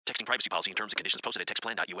privacy policy and terms and conditions posted at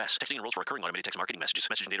textplan.us. Texting enrolls for recurring automated text marketing messages.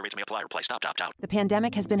 Message and data rates may apply. Reply stop to opt out. The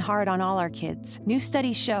pandemic has been hard on all our kids. New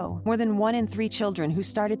studies show more than 1 in 3 children who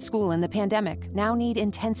started school in the pandemic now need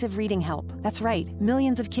intensive reading help. That's right.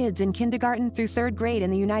 Millions of kids in kindergarten through 3rd grade in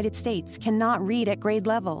the United States cannot read at grade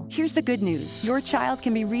level. Here's the good news. Your child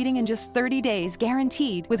can be reading in just 30 days,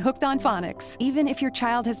 guaranteed, with Hooked on Phonics. Even if your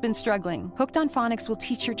child has been struggling, Hooked on Phonics will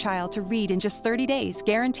teach your child to read in just 30 days,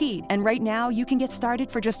 guaranteed. And right now, you can get started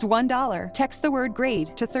for just $1. Text the word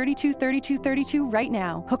GRADE to 323232 right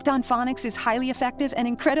now. Hooked on Phonics is highly effective and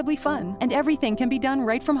incredibly fun, and everything can be done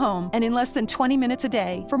right from home and in less than 20 minutes a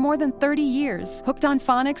day. For more than 30 years, Hooked on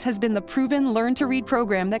Phonics has been the proven learn-to-read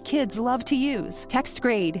program that kids love to use. Text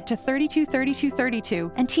GRADE to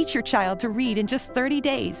 323232 and teach your child to read in just 30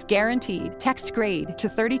 days, guaranteed. Text GRADE to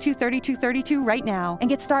 323232 right now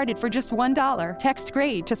and get started for just $1. Text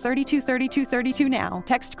GRADE to 323232 now.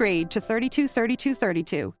 Text GRADE to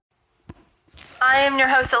 323232. I am your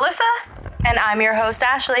host, Alyssa. And I'm your host,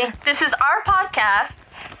 Ashley. This is our podcast,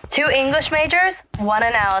 2 English Majors, 1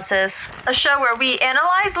 Analysis. a show where we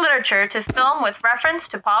analyze literature to film with reference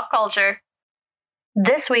to pop culture.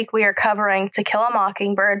 This week we are covering To Kill a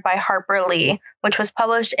Mockingbird by Harper Lee, which was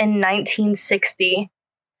published in 1960.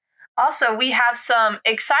 Also, we have some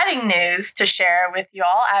exciting news to share with you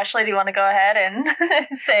all. Ashley, do you want to go ahead and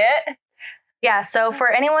say it? Yeah, so for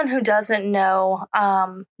anyone who doesn't know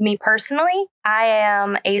me personally, I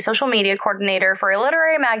am a social media coordinator for a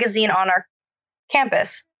literary magazine on our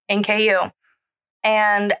campus in KU.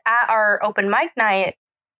 And at our open mic night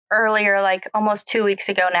earlier, like almost 2 weeks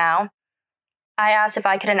ago now, I asked if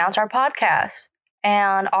I could announce our podcast.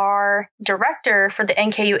 And our director for the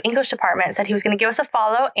NKU English department said he was going to give us a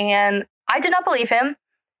follow. And I did not believe him.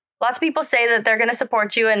 Lots of people say that they're going to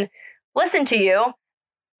support you and listen to you.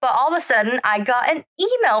 But all of a sudden, I got an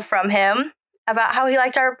email from him about how he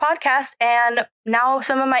liked our podcast. And now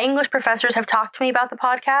some of my English professors have talked to me about the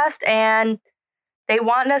podcast, and they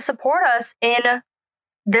want to support us in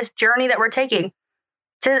this journey that we're taking.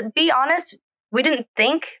 To be honest, we didn't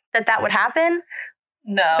think that would happen.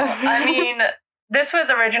 No, I mean, this was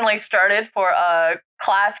originally started for a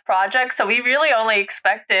class project, so we really only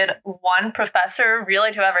expected one professor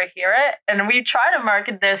really to ever hear it. And we try to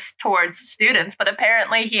market this towards students, but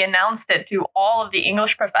apparently he announced it to all of the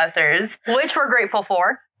English professors. Which we're grateful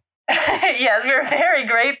for. Yes, we're very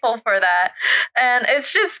grateful for that. And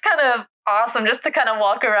it's just kind of awesome just to kind of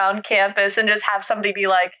walk around campus and just have somebody be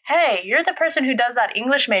like, hey, you're the person who does that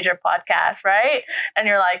English major podcast, right? And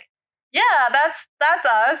you're like, yeah, that's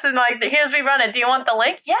us. And like, here's we run it. Do you want the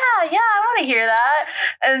link? Yeah, I want to hear that.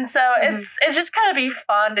 And so it's just kind of be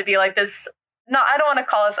fun to be like this. No, I don't want to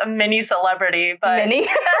call us a mini celebrity, but Mini?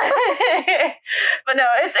 but no,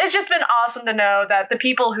 it's just been awesome to know that the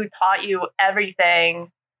people who taught you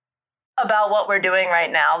everything about what we're doing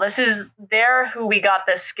right now, they're who we got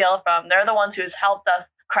this skill from. They're the ones who's helped us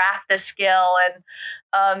craft this skill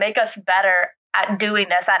and make us better at doing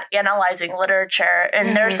this, at analyzing literature,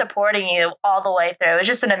 and they're supporting you all the way through. It's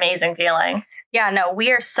just an amazing feeling. Yeah, no, we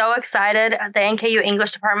are so excited. The NKU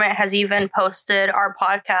English department has even posted our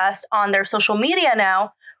podcast on their social media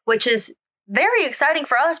now, which is very exciting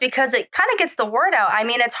for us because it kind of gets the word out. I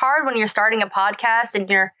mean, it's hard when you're starting a podcast and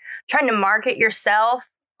you're trying to market yourself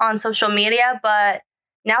on social media, but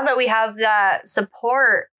now that we have that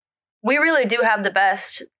support, we really do have the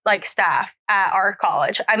best staff at our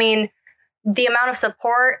college. I mean, the amount of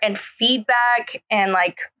support and feedback and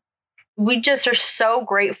we just are so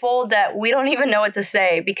grateful that we don't even know what to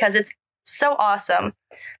say because it's so awesome.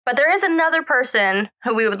 But there is another person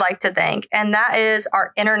who we would like to thank, and that is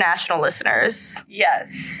our international listeners.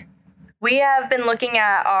 Yes. We have been looking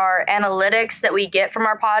at our analytics that we get from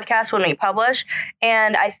our podcast when we publish,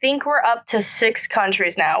 and I think we're up to 6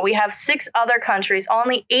 countries now. We have 6 other countries.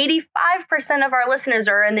 Only 85% of our listeners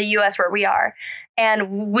are in the U.S. where we are,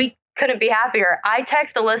 and we couldn't be happier. I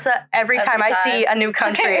text Alyssa every time I see a new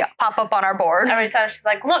country pop up on our board. Every time she's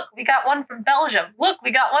like, look, we got one from Belgium. Look, we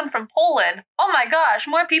got one from Poland. Oh my gosh,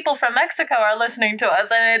 more people from Mexico are listening to us.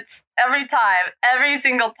 And it's every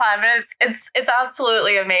single time. And it's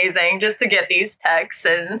absolutely amazing just to get these texts.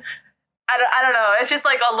 And I don't know. It's just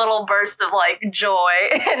like a little burst of joy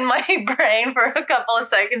in my brain for a couple of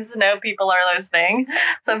seconds to know people are listening.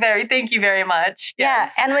 So thank you very much.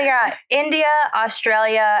 Yes. Yeah. And we got India,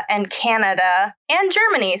 Australia, and Canada, and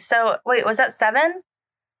Germany. So wait, was that 7?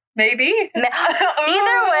 Maybe.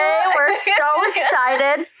 Either way, we're so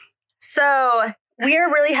excited. So we are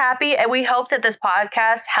really happy, and we hope that this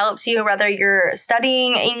podcast helps you, whether you're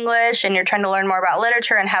studying English and you're trying to learn more about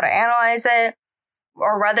literature and how to analyze it,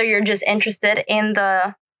 or whether you're just interested in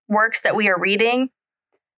the works that we are reading.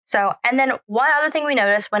 So, and then one other thing we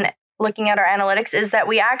noticed when looking at our analytics is that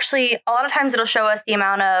we actually, a lot of times it'll show us the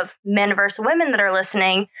amount of men versus women that are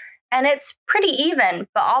listening, and it's pretty even.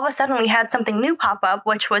 But all of a sudden we had something new pop up,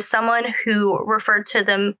 which was someone who referred to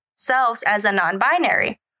themselves as a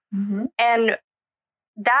non-binary. Mm-hmm. And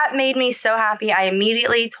that made me so happy. I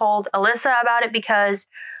immediately told Alyssa about it because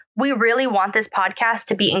we really want this podcast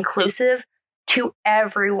to be inclusive to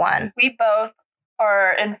everyone. We both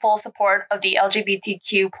are in full support of the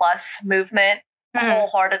LGBTQ plus movement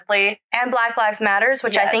wholeheartedly. And Black Lives Matters,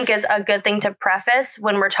 which I think is a good thing to preface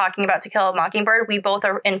when we're talking about To Kill a Mockingbird. We both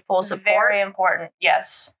are in full support. Very important.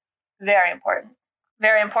 Yes. Very important.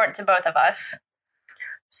 Very important to both of us.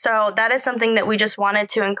 So that is something that we just wanted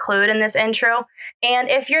to include in this intro.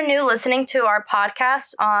 And if you're new listening to our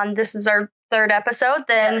podcast this is our 3rd episode,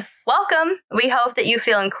 then welcome. We hope that you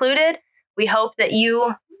feel included. We hope that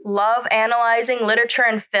you love analyzing literature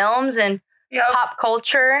and films and pop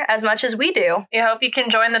culture as much as we do. I hope you can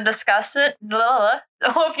join the discussion. I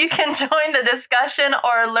hope you can join the discussion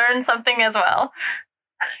or learn something as well.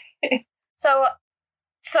 So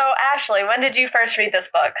Ashley, when did you first read this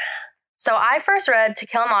book? So I first read To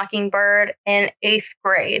Kill a Mockingbird in 8th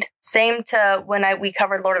grade. Same to when we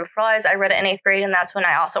covered Lord of the Flies. I read it in 8th grade, and that's when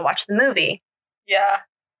I also watched the movie. Yeah.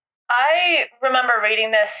 I remember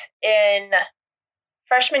reading this in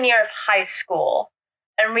freshman year of high school.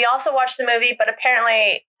 And we also watched the movie, but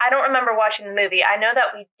apparently I don't remember watching the movie. I know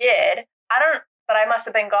that we did. But I must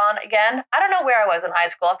have been gone again. I don't know where I was in high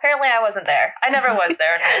school. Apparently I wasn't there. I never was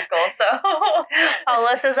there in high school, so.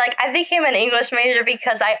 Alyssa's like, I became an English major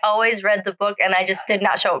because I always read the book and I just did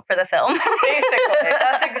not show up for the film. Basically,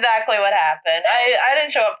 that's exactly what happened. I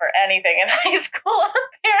didn't show up for anything in high school,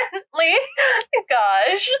 apparently.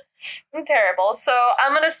 Gosh, I'm terrible. So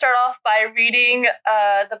I'm going to start off by reading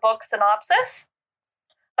the book synopsis.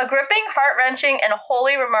 A gripping, heart-wrenching, and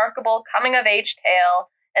wholly remarkable coming-of-age tale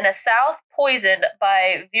in a South poisoned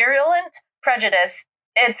by virulent prejudice,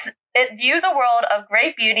 it views a world of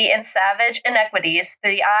great beauty and savage inequities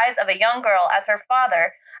through the eyes of a young girl as her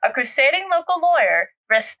father, a crusading local lawyer,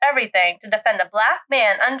 risks everything to defend a black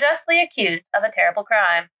man unjustly accused of a terrible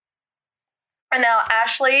crime. And now,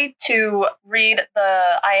 Ashley, to read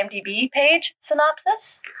the IMDb page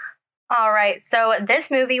synopsis. All right, so this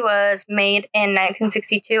movie was made in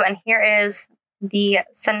 1962, and here is the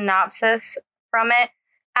synopsis from it.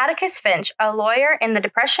 Atticus Finch, a lawyer in the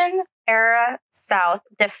Depression-era South,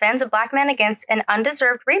 defends a black man against an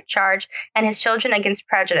undeserved rape charge and his children against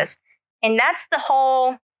prejudice. And that's the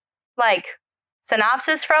whole,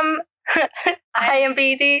 synopsis from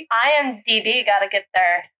IMDb. IMDb got to get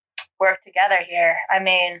their work together here. I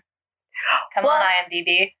mean, come on,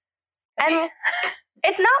 IMDb. And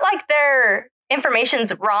it's not like their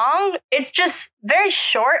information's wrong. It's just very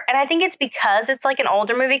short, and I think it's because it's an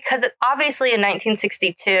older movie, because obviously in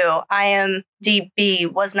 1962,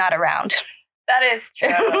 IMDb was not around. That is true.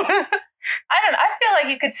 I feel like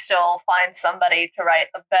you could still find somebody to write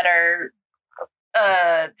a better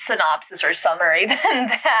synopsis or summary than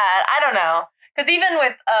that. I don't know. Because even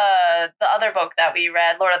with the other book that we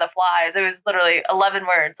read, Lord of the Flies, it was literally 11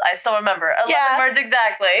 words. I still remember 11 words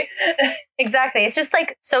exactly. Exactly. It's just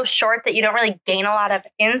so short that you don't really gain a lot of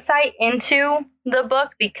insight into the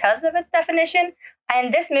book because of its definition.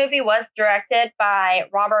 And this movie was directed by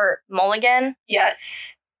Robert Mulligan.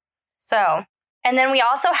 Yes. So, and then we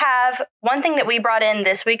also have one thing that we brought in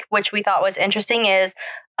this week, which we thought was interesting, is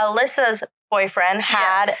Alyssa's boyfriend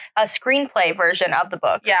had a screenplay version of the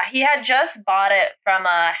book. Yeah, he had just bought it from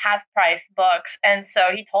Half Price Books, and so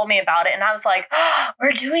he told me about it, and I was like,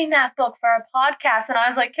 we're doing that book for our podcast, and I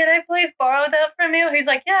was like, can I please borrow that from you? He's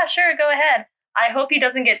like, yeah, sure, go ahead. I hope he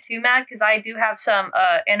doesn't get too mad, because I do have some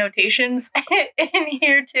annotations in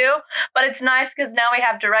here too, but it's nice because now we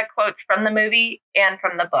have direct quotes from the movie and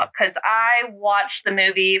from the book, because I watched the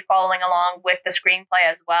movie following along with the screenplay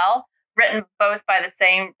as well, written both by the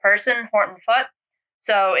same person, Horton Foote.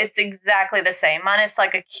 So it's exactly the same. Minus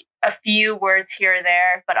a few words here or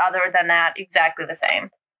there, but other than that, exactly the same.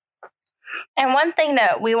 And one thing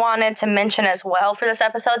that we wanted to mention as well for this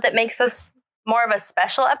episode that makes this more of a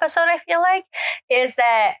special episode, I feel like, is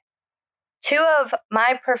that 2 of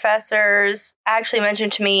my professors actually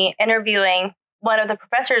mentioned to me interviewing one of the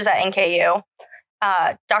professors at NKU,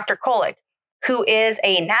 Dr. Kolick, who is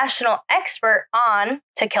a national expert on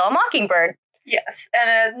To Kill a Mockingbird. Yes,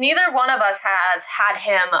 and neither one of us has had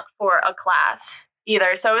him for a class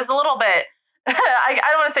either, so it was a little bit, I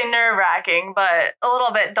don't want to say nerve-wracking, but a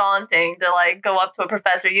little bit daunting to go up to a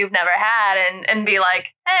professor you've never had and be like,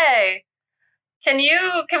 hey, can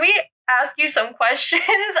we ask you some questions?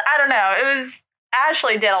 I don't know,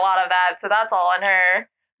 Ashley did a lot of that, so that's all on her.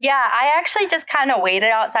 Yeah, I actually just kind of waited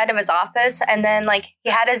outside of his office, and then like he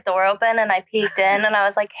had his door open and I peeked in and I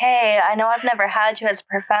was like, hey, I know I've never had you as a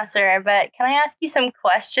professor, but can I ask you some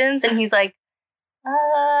questions? And he's like,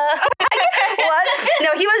 what?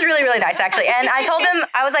 No, he was really, really nice actually. And I told him,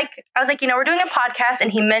 I was like, we're doing a podcast,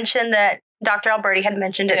 and he mentioned that Dr. Alberti had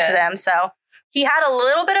mentioned it to them. So he had a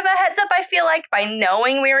little bit of a heads up, I feel like, by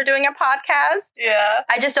knowing we were doing a podcast. Yeah.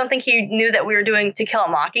 I just don't think he knew that we were doing To Kill a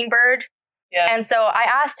Mockingbird. Yeah. And so I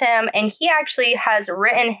asked him, and he actually has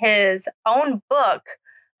written his own book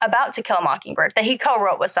about To Kill a Mockingbird that he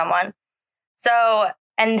co-wrote with someone. So,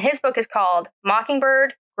 and his book is called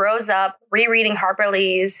Mockingbird Grows Up, Rereading Harper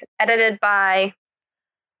Lee's, edited by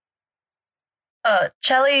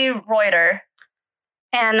Shelley Reuter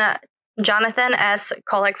and Jonathan S.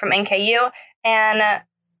 Kolek from NKU. And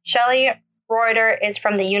Shelley Reuter is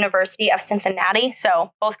from the University of Cincinnati.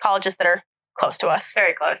 So both colleges that are close to us.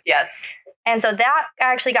 Very close, yes. And so that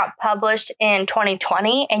actually got published in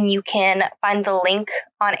 2020, and you can find the link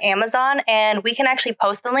on Amazon, and we can actually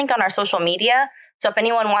post the link on our social media. So if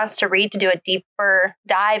anyone wants to read to do a deeper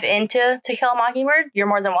dive into To Kill a Mockingbird, you're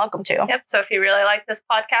more than welcome to. Yep. So if you really like this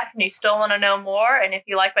podcast and you still want to know more, and if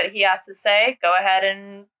you like what he has to say, go ahead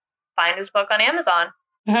and find his book on Amazon.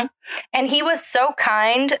 Mm-hmm. And he was so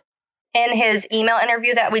kind in his email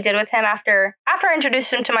interview that we did with him after I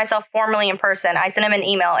introduced him to myself formally in person. I sent him an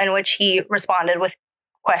email in which he responded with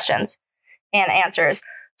questions and answers.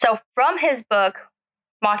 So from his book,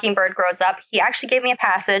 Mockingbird Grows Up, he actually gave me a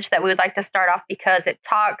passage that we would like to start off because it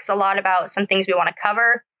talks a lot about some things we want to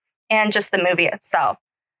cover and just the movie itself.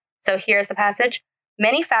 So here's the passage.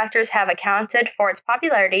 Many factors have accounted for its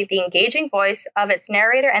popularity, the engaging voice of its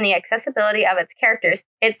narrator and the accessibility of its characters.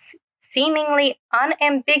 Its seemingly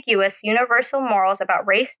unambiguous universal morals about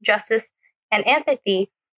race, justice, and empathy,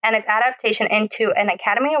 and its adaptation into an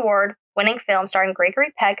Academy Award-winning film starring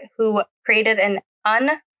Gregory Peck, who created an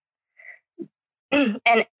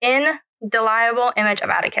indelible image of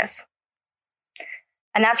Atticus.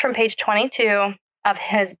 And that's from page 22 of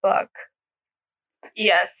his book.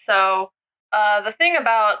 Yes. So the thing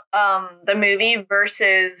about the movie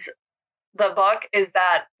versus the book is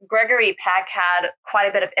that Gregory Peck had quite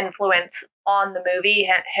a bit of influence on the movie.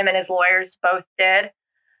 Him and his lawyers both did.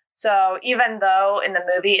 So even though in the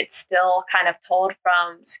movie it's still kind of told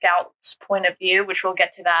from Scout's point of view, which we'll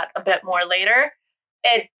get to that a bit more later,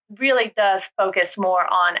 it really does focus more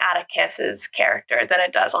on Atticus's character than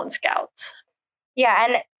it does on Scout's. Yeah,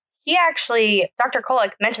 and he actually, Dr.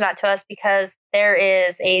 Kolek mentioned that to us because there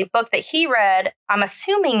is a book that he read, I'm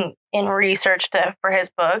assuming in research for his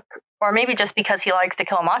book, or maybe just because he likes To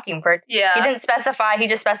Kill a Mockingbird. Yeah. He didn't specify, he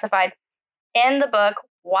just specified in the book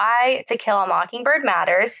why To Kill a Mockingbird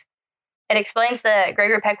matters. It explains that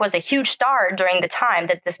Gregory Peck was a huge star during the time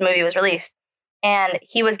that this movie was released. And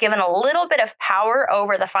he was given a little bit of power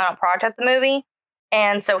over the final product of the movie.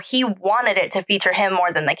 And so he wanted it to feature him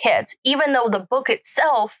more than the kids, even though the book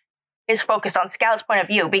itself is focused on Scout's point of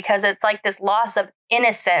view, because it's like this loss of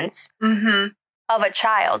innocence of a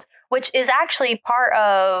child, which is actually part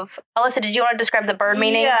of... Alyssa, did you want to describe the bird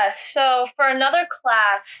meaning? Yes. So for another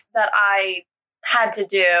class that I had to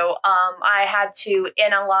do, I had to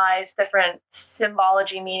analyze different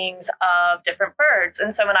symbology meanings of different birds.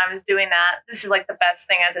 And so when I was doing that, this is like the best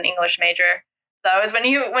thing as an English major. So is when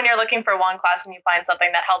you're looking for one class and you find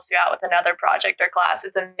something that helps you out with another project or class,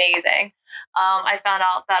 it's amazing. I found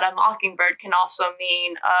out that a mockingbird can also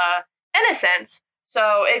mean innocence.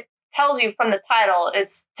 So it tells you from the title,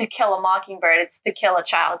 it's to kill a mockingbird. It's to kill a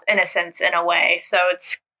child's innocence in a way. So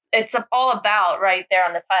it's all about right there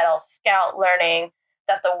on the title, Scout learning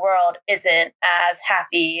that the world isn't as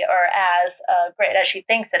happy or as great as she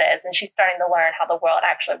thinks it is. And she's starting to learn how the world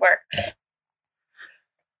actually works.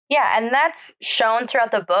 Yeah, and that's shown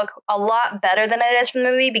throughout the book a lot better than it is from the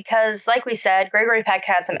movie because, like we said, Gregory Peck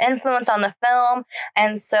had some influence on the film.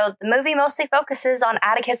 And so the movie mostly focuses on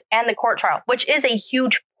Atticus and the court trial, which is a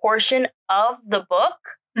huge portion of the book.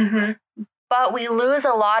 Mm-hmm. But we lose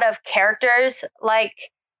a lot of characters.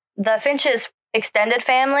 Like the Finch's extended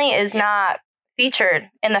family is not featured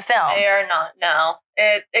in the film. They are not, no.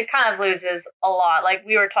 It kind of loses a lot. Like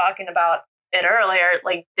we were talking about it earlier,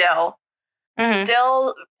 like Dill. Mm-hmm.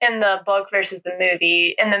 Dill in the book versus the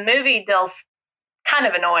movie. In the movie, Dill's kind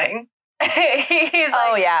of annoying. He's like,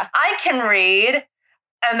 oh, yeah. I can read.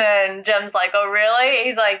 And then Jem's like, oh, really?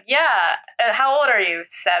 He's like, yeah. And how old are you?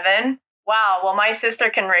 7? Wow. Well, my sister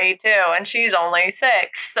can read too. And she's only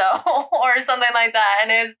 6. So, or something like that.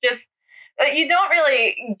 And it's just, you don't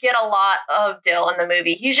really get a lot of Dill in the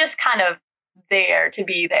movie. He's just kind of there to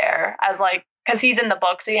be there as like because he's in the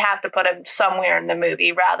book, so you have to put him somewhere in the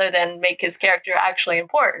movie rather than make his character actually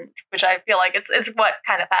important, which I feel like it's what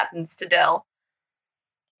kind of happens to Dill.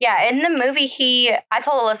 Yeah, in the movie, I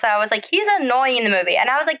told Alyssa, I was like, he's annoying in the movie. And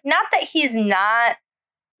I was like, not that he's not,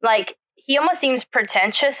 like, he almost seems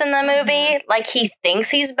pretentious in the movie. Like, he thinks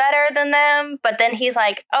he's better than them, but then he's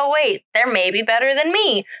like, oh, wait, they're maybe better than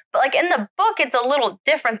me. But, like, in the book, it's a little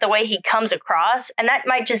different the way he comes across. And that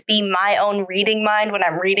might just be my own reading mind when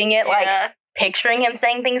I'm reading it, like, picturing him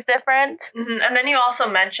saying things different. And then you also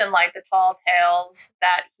mentioned, like, the tall tales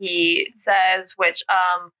that he says, which,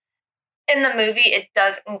 in the movie, it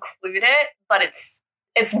does include it, but it's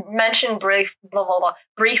mentioned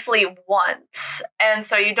briefly once. And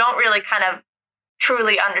so you don't really kind of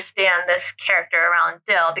truly understand this character around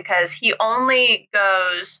Dill, because he only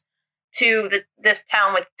goes to this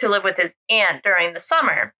town to live with his aunt during the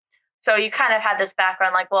summer. So you kind of had this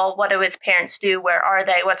background, like, well, what do his parents do? Where are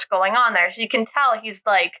they? What's going on there? So you can tell he's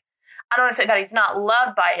like, I don't want to say that he's not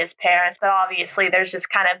loved by his parents, but obviously there's this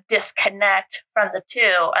kind of disconnect from the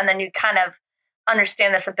two. And then you kind of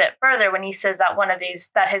understand this a bit further when he says that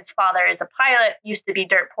that his father is a pilot, used to be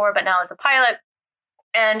dirt poor, but now is a pilot.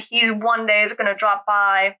 And he one day is going to drop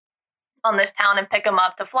by on this town and pick him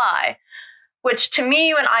up to fly, which to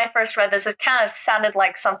me, when I first read this, it kind of sounded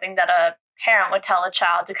like something that a parent would tell a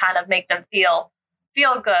child to kind of make them feel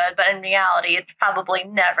good. But in reality, it's probably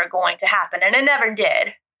never going to happen. And it never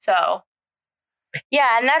did. So,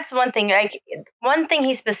 yeah, and that's one thing. Like, one thing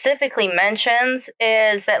he specifically mentions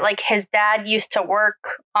is that, like, his dad used to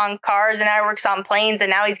work on cars and now works on planes, and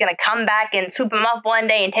now he's going to come back and swoop him up one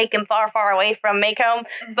day and take him far, far away from Maycomb.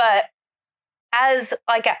 But as,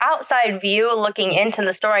 like, an outside view looking into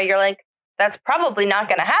the story, you're like, that's probably not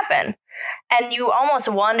going to happen. And you almost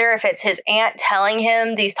wonder if it's his aunt telling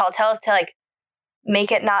him these tall tales to, like,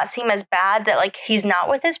 make it not seem as bad that, like, he's not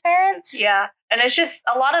with his parents. Yeah. And it's just,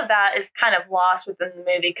 a lot of that is kind of lost within the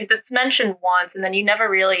movie, because it's mentioned once and then you never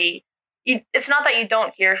really, it's not that you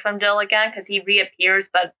don't hear from Dill again, because he reappears,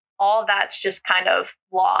 but all that's just kind of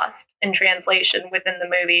lost in translation within the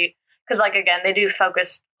movie. Because, like, again, they do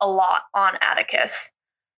focus a lot on Atticus.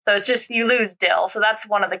 So it's just, you lose Dill. So that's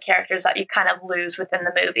one of the characters that you kind of lose within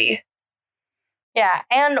the movie. Yeah.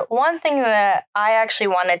 And one thing that I actually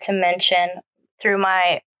wanted to mention through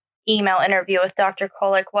my email interview with Dr.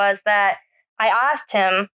 Kolick was that I asked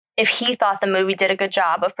him if he thought the movie did a good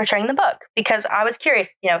job of portraying the book, because I was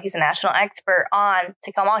curious. You know, he's a national expert on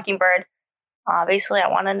To Kill a Mockingbird. Obviously, I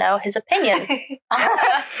want to know his opinion.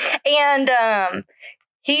 And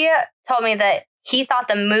he told me that he thought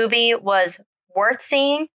the movie was worth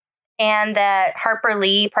seeing and that Harper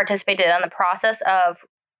Lee participated in the process of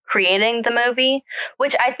creating the movie,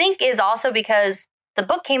 which I think is also because the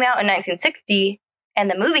book came out in 1960 and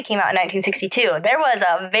the movie came out in 1962. There was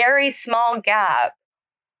a very small gap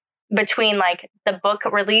between, like, the book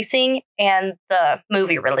releasing and the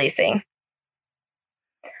movie releasing.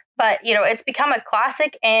 But, you know, it's become a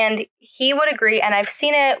classic, and he would agree. And I've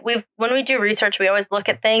seen it. When we do research, we always look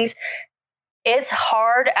at things. It's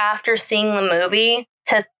hard after seeing the movie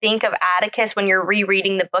to think of Atticus when you're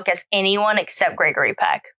rereading the book as anyone except Gregory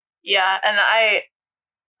Peck. Yeah, and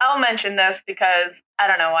I'll mention this because I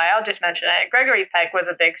don't know why. I'll just mention it. Gregory Peck was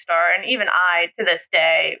a big star, and even I, to this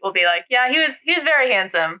day, will be like, yeah, he was very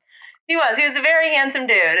handsome. He was a very handsome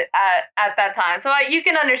dude at that time. So you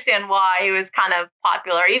can understand why he was kind of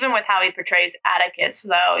popular, even with how he portrays Atticus,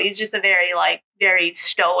 though. He's just a very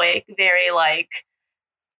stoic, very, like,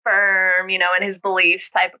 firm, you know, in his beliefs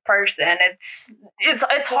type of person.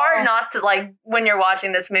 It's hard not to, like, when you're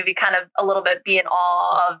watching this movie, kind of a little bit be in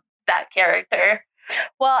awe of that character.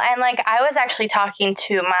 Well, and, like, I was actually talking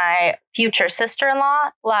to my future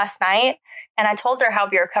sister-in-law last night, and I told her how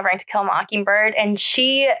we were covering To Kill a Mockingbird, and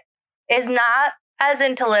she is not as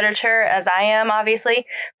into literature as I am, obviously,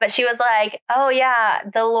 but she was like, oh yeah,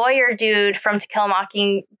 the lawyer dude from To Kill a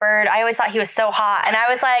Mockingbird, I always thought he was so hot. And I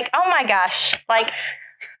was like, oh my gosh. Like,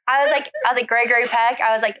 I was like, Gregory Peck,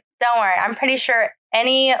 I was like, don't worry, I'm pretty sure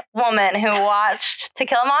any woman who watched To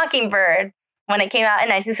Kill a Mockingbird when it came out in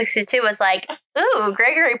 1962 was like, ooh,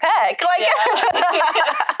 Gregory Peck. Like,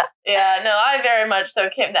 yeah, no, I very much so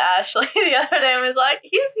came to Ashley the other day and was like,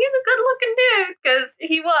 he's a good looking dude, because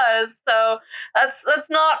he was. So that's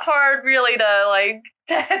not hard really to, like,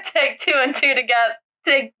 to take two and two together,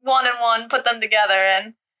 take one and one, put them together,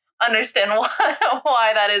 and understand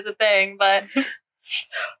why that is a thing. But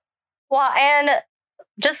well, and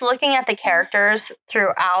just looking at the characters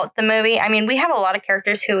throughout the movie, I mean, we have a lot of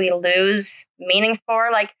characters who we lose meaning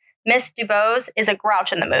for. Like, Miss Dubose is a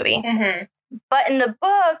grouch in the movie. Mm-hmm. But in the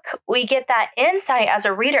book, we get that insight as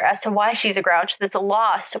a reader as to why she's a grouch that's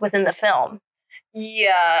lost within the film.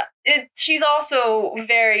 Yeah, she's also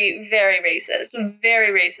very, very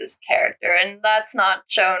racist character, and that's not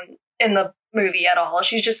shown in the movie at all.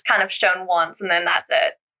 She's just kind of shown once, and then that's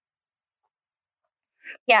it.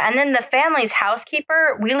 Yeah, and then the family's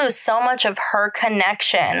housekeeper, we lose so much of her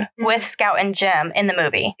connection with Scout and Jim in the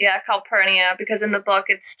movie. Yeah, Calpurnia, because in the book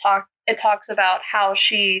it talks about how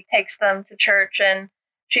she takes them to church, and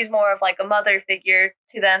she's more of like a mother figure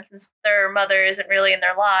to them since their mother isn't really in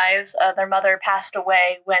their lives. Their mother passed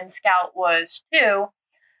away when Scout was 2,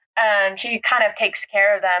 and she kind of takes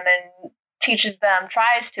care of them and teaches them,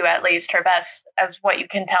 tries to at least her best, as what you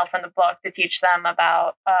can tell from the book, to teach them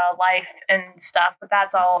about life and stuff. But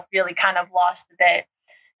that's all really kind of lost a bit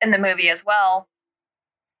in the movie as well.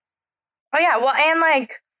 Oh, yeah. Well, and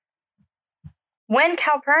like when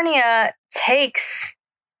Calpurnia takes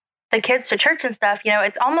the kids to church and stuff, you know,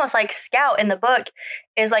 it's almost like Scout in the book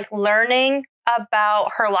is like learning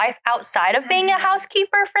about her life outside of being a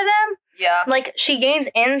housekeeper for them. Yeah. Like she gains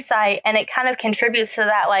insight, and it kind of contributes to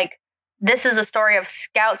that, like, this is a story of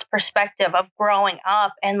Scout's perspective of growing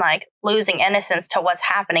up and like losing innocence to what's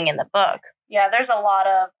happening in the book. Yeah, there's a lot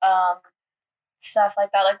of stuff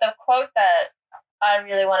like that. Like the quote that I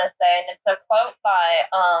really want to say, and it's a quote by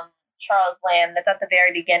Charles Lamb that's at the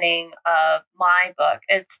very beginning of my book.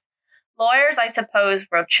 It's, "Lawyers, I suppose,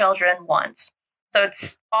 wrote children once." So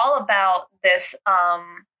it's all about this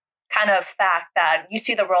kind of fact that you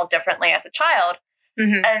see the world differently as a child.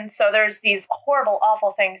 Mm-hmm. And so there's these horrible,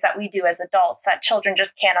 awful things that we do as adults that children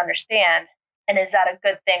just can't understand. And is that a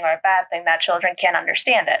good thing or a bad thing that children can't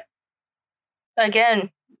understand it?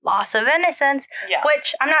 Again, loss of innocence,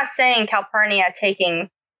 which I'm not saying Calpurnia taking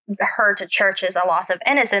her to church is a loss of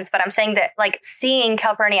innocence, but I'm saying that like seeing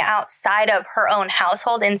Calpurnia outside of her own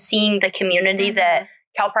household and seeing the community that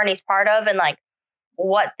Calpurnia's part of and like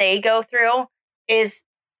what they go through is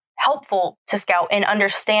helpful to Scout in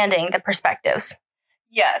understanding the perspectives.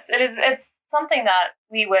 Yes, it is. It's something that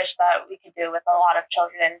we wish that we could do with a lot of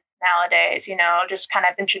children nowadays, you know, just kind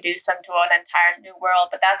of introduce them to an entire new world.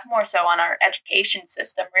 But that's more so on our education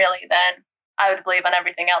system, really, than I would believe on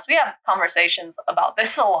everything else. We have conversations about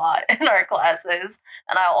this a lot in our classes,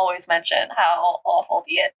 and I'll always mention how awful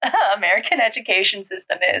the American education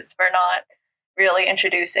system is for not really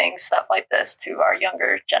introducing stuff like this to our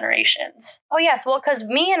younger generations. Oh, yes. Well, because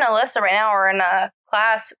me and Alyssa right now are in a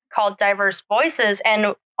class called Diverse Voices,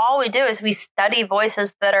 and all we do is we study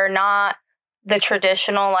voices that are not the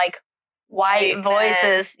traditional, like, white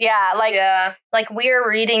voices. Yeah. Like we're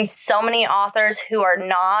reading so many authors who are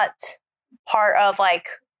not part of, like,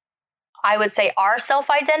 I would say our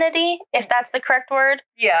self-identity, if that's the correct word.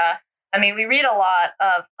 Yeah. I mean, we read a lot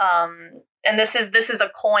of, and this is a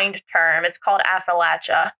coined term. It's called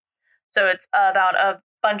Appalachia. So it's about a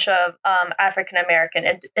bunch of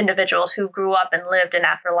African-American individuals who grew up and lived in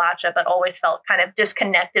Appalachia, but always felt kind of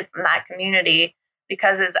disconnected from that community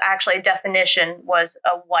because its actually definition was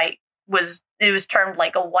it was termed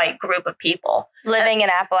like a white group of people living in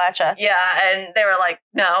Appalachia. Yeah, and they were like,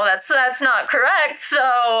 no, that's not correct.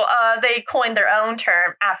 So they coined their own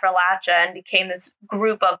term, Appalachia, and became this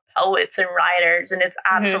group of poets and writers, and it's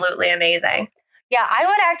absolutely amazing. Yeah, I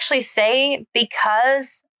would actually say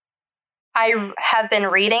because I have been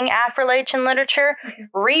reading Appalachian literature,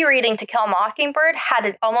 rereading To Kill a Mockingbird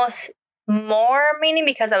had almost more meaning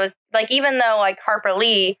because I was like, even though like Harper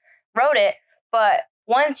Lee wrote it, but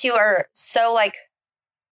once you are so like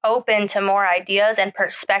open to more ideas and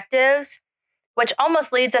perspectives, which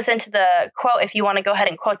almost leads us into the quote, if you want to go ahead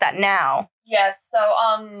and quote that now. Yes.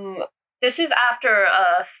 So this is after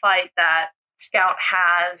a fight that Scout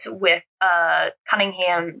has with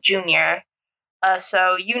Cunningham Jr.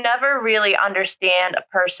 So you never really understand a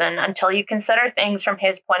person until you consider things from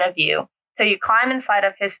his point of view. So you climb inside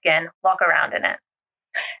of his skin, walk around in it.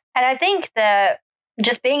 And I think that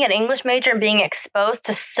just being an English major and being exposed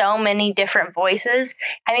to so many different voices.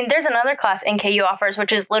 I mean, there's another class NKU offers,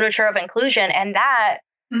 which is Literature of Inclusion. And that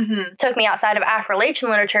took me outside of Appalachian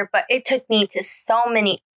literature, but it took me to so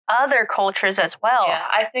many other cultures as well. Yeah,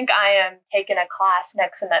 I think I am taking a class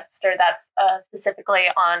next semester that's specifically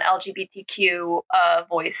on LGBTQ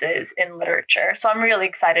voices in literature. So I'm really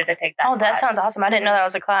excited to take that class. That sounds awesome. I didn't know that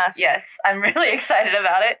was a class. Yes, I'm really excited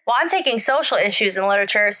about it. Well, I'm taking social issues in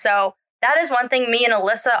literature, so that is one thing me and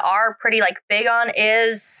Alyssa are pretty like big on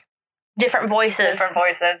is different voices. Different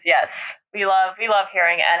voices, yes. We love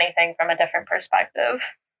hearing anything from a different perspective.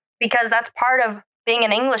 Because that's part of being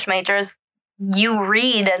an English major is you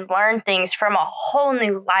read and learn things from a whole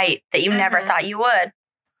new light that you never thought you would.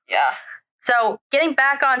 Yeah. So getting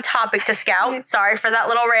back on topic to Scout, sorry for that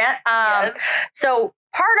little rant. Yes. So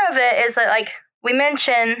part of it is that like we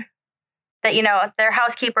mentioned that, their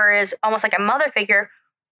housekeeper is almost like a mother figure,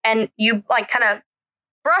 and you like kind of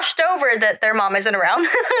brushed over that their mom isn't around.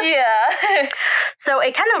 Yeah. So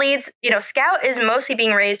it kind of leads, Scout is mostly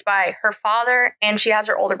being raised by her father, and she has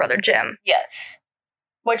her older brother, Jim. Yes.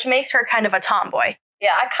 Which makes her kind of a tomboy.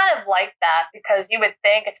 Yeah, I kind of like that because you would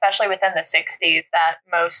think, especially within the 60s, that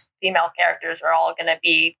most female characters are all going to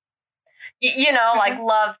be, like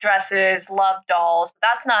love dresses, love dolls. But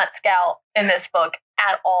that's not Scout in this book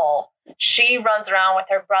at all. She runs around with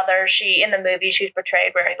her brother. In the movie, she's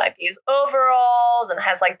portrayed wearing like these overalls and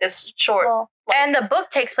has like this short. And the book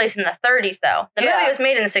takes place in the 30s, though. The movie was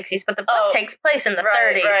made in the 60s, but the book takes place in the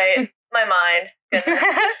 30s. Right. My mind. Goodness.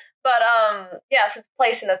 But, so it's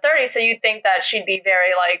placed in the 30s, so you'd think that she'd be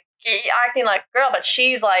very, like, acting like a girl, but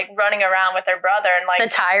she's, like, running around with her brother and, like...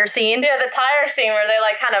 The tire scene? Yeah, the tire scene where they,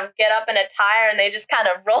 like, kind of get up in a tire and they just kind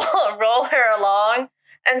of roll her along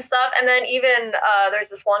and stuff. And then even there's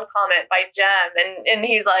this one comment by Jem, and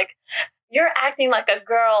he's like, you're acting like a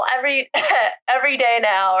girl every day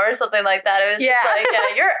now, or something like that. It was just like,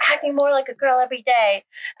 you're acting more like a girl every day.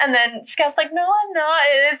 And then Scout's like, no, I'm not.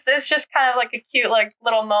 It's just kind of like a cute, like,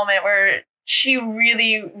 little moment where she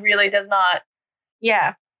really, really does not.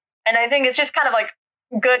 Yeah. And I think it's just kind of like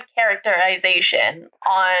good characterization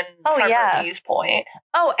on Harper point.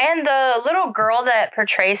 Oh, and the little girl that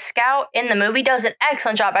portrays Scout in the movie does an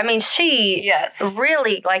excellent job. I mean, she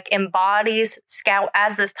really like embodies Scout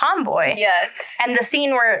as this tomboy. Yes. And the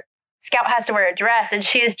scene where Scout has to wear a dress and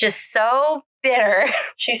she is just so bitter.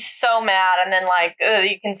 She's so mad. And then like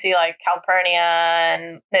you can see like Calpurnia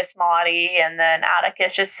and Miss Maudie and then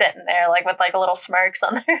Atticus just sitting there like with like little smirks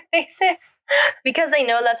on their faces. Because they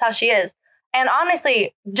know that's how she is. And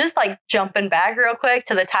honestly, just like jumping back real quick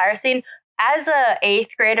to the tire scene, as a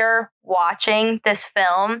 8th grader watching this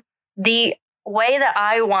film, the way that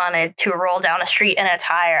I wanted to roll down a street in a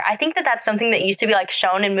tire, I think that that's something that used to be like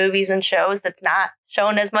shown in movies and shows that's not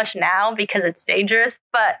shown as much now because it's dangerous.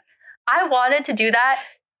 But I wanted to do that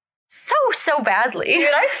so badly.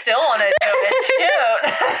 Dude, I still want to do it.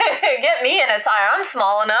 Shoot. Get me in a tire. I'm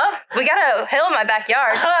small enough. We got a hill in my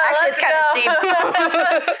backyard. Actually, it's kind of steep.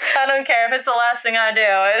 I don't care if it's the last thing I do.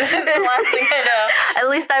 It's the last thing I do. At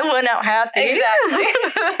least I went out happy. Exactly.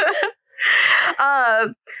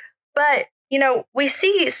 But, we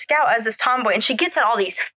see Scout as this tomboy, and she gets in all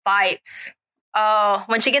these fights. Oh,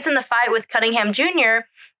 when she gets in the fight with Cunningham Jr.,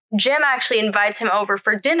 Jim actually invites him over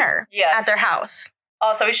for dinner at their house.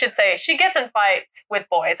 Also, we should say she gets in fights with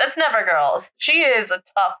boys. That's never girls. She is a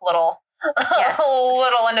tough little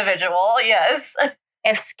individual. Yes.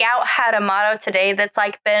 If Scout had a motto today that's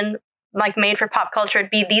like been like made for pop culture, it'd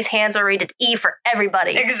be these hands are rated E for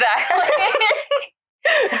everybody. Exactly.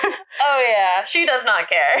 Oh yeah, she does not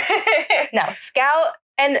care. No, Scout,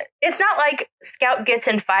 and it's not like Scout gets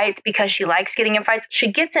in fights because she likes getting in fights.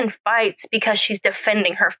 She gets in fights because she's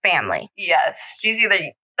defending her family. Yes, she's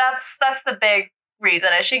either that's the big reason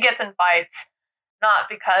is she gets in fights not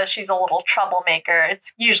because she's a little troublemaker.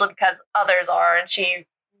 It's usually because others are, and she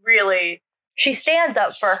stands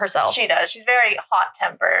up for herself. She does. She's very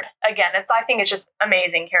hot-tempered. Again, I think it's just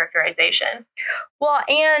amazing characterization. Well,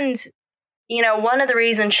 and one of the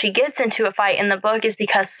reasons she gets into a fight in the book is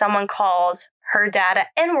because someone calls her dad an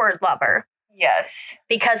N-word lover. Yes.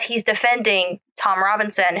 Because he's defending Tom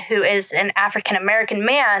Robinson, who is an African-American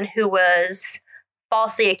man who was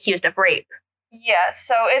falsely accused of rape. Yeah,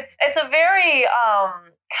 so it's a very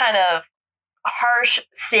kind of harsh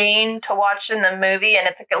scene to watch in the movie, and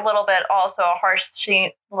it's a little bit also a harsh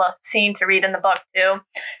scene to read in the book too,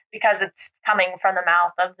 because it's coming from the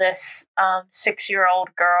mouth of this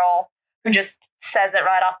 6-year-old girl who just says it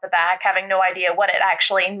right off the back, having no idea what it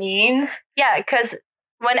actually means. Yeah, because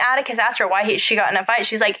when Atticus asked her why she got in a fight,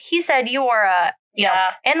 she's like, he said you are a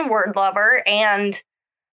N-word lover, and...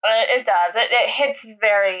 It does. It hits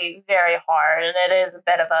very, very hard, and it is a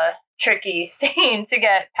bit of a tricky scene to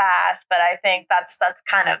get past, but I think that's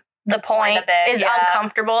kind of the point of it. Is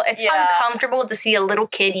uncomfortable. It's uncomfortable to see a little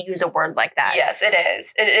kid use a word like that. Yes, it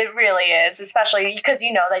is. It really is, especially because,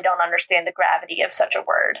 they don't understand the gravity of such a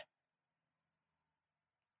word.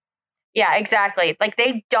 Yeah, exactly. Like,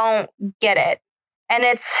 they don't get it. And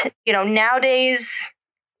it's, nowadays,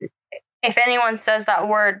 if anyone says that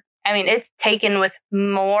word, I mean, it's taken with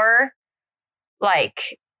more,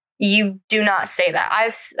 like, you do not say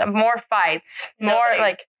that. More fights,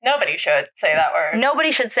 Nobody should say that word.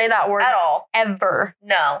 Nobody should say that word. At all. Ever.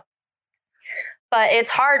 No. But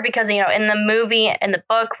it's hard because, in the movie and the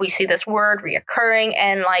book, we see this word reoccurring.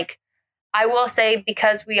 And, I will say,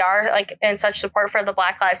 because we are, in such support for the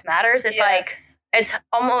Black Lives Matters, it's it's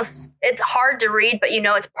hard to read, but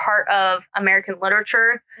it's part of American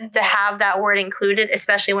literature to have that word included,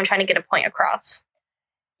 especially when trying to get a point across.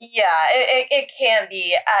 Yeah, it can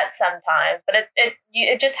be at some times, but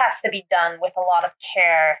it just has to be done with a lot of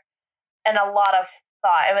care and a lot of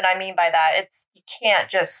thought. And what I mean by that, you can't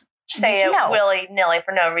just say it willy-nilly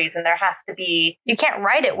for no reason. There has to be... You can't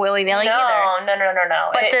write it willy-nilly either. No.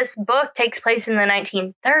 But this book takes place in the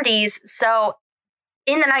 1930s, so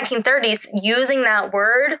in the 1930s, using that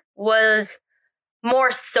word was more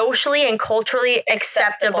socially and culturally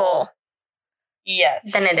acceptable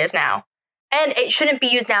yes, than it is now. And it shouldn't be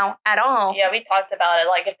used now at all. Yeah, we talked about it.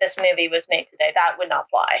 Like, if this movie was made today, that would not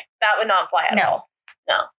fly. That would not fly at all.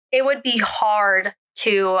 No. It would be hard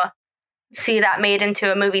to see that made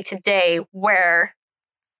into a movie today where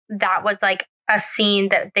that was like a scene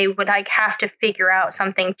that they would like have to figure out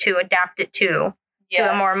something to adapt it to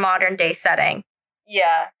a more modern day setting.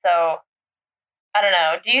 Yeah, so I don't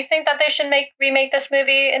know. Do you think that they should remake this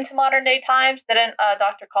movie into modern day times? Didn't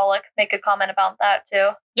Dr. Kolek make a comment about that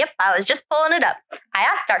too? Yep, I was just pulling it up. I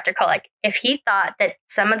asked Dr. Kolek if he thought that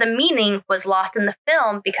some of the meaning was lost in the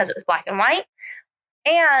film because it was black and white,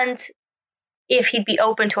 and if he'd be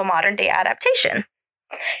open to a modern day adaptation.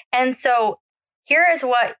 And so here is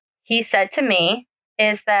what he said to me,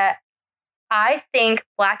 is that I think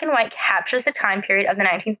black and white captures the time period of the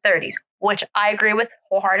 1930s, which I agree with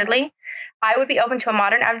wholeheartedly. I would be open to a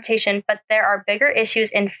modern adaptation, but there are bigger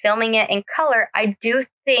issues in filming it in color. I do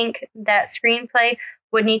think that screenplay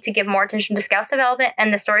would need to give more attention to Scout's development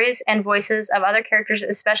and the stories and voices of other characters,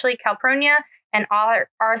 especially Calpurnia and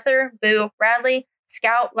Arthur Boo Bradley.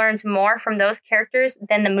 Scout learns more from those characters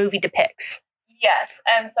than the movie depicts. Yes,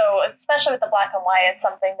 and so especially with the black and white, is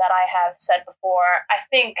something that I have said before. I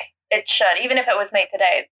think it should, even if it was made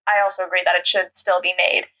today, I also agree that it should still be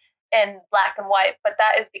made in black and white, but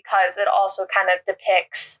that is because it also kind of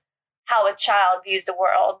depicts how a child views the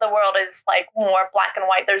world. The world is like more black and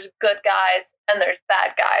white. There's good guys and there's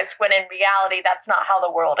bad guys, when in reality, that's not how the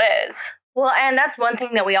world is. Well, and that's one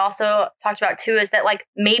thing that we also talked about too, is that like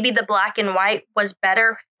maybe the black and white was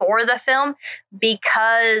better for the film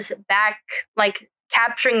because back, like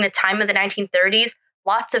capturing the time of the 1930s,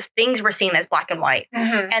 lots of things were seen as black and white.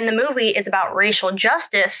 Mm-hmm. And the movie is about racial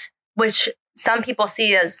justice, which some people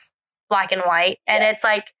see as black and white. And it's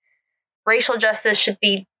like racial justice should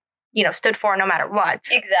be, stood for no matter what.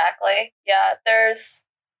 Exactly. Yeah, there's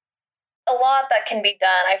a lot that can be done,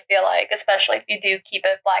 I feel like, especially if you do keep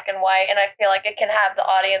it black and white. And I feel like it can have the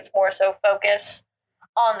audience more so focus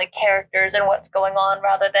on the characters and what's going on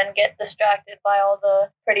rather than get distracted by all the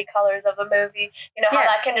pretty colors of the movie. How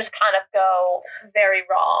that can just kind of go very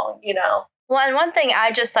wrong, Well, and one thing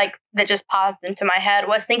I just that just popped into my head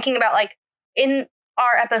was thinking about in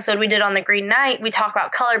our episode we did on the Green Knight, we talk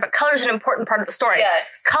about color, but color is an important part of the story.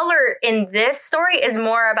 Yes. Color in this story is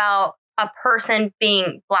more about a person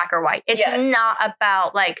being black or white. It's not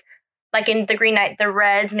about like in the Green Knight, the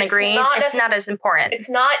reds and the greens. It's not as important. It's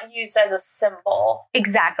not used as a symbol.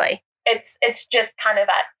 Exactly. It's just kind of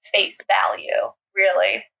at face value,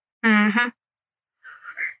 really. Mm-hmm.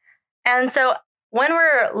 And so when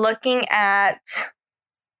we're looking at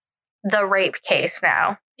the rape case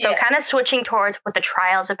now, so kind of switching towards what the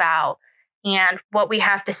trial's about and what we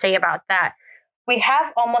have to say about that, we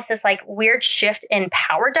have almost this weird shift in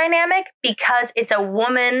power dynamic because it's a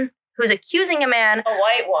woman who's accusing a man. A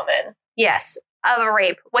white woman. Yes, of a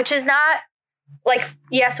rape, which is not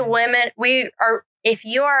yes, women, if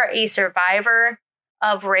you are a survivor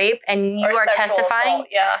of rape and you are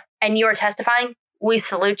testifying, we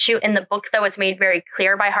salute you. In the book, though, it's made very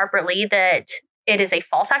clear by Harper Lee that it is a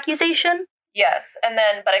false accusation. Yes,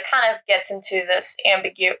 but it kind of gets into this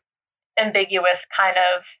ambiguous kind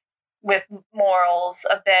of with morals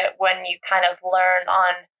a bit when you kind of learn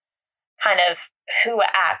on kind of who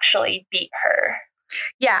actually beat her.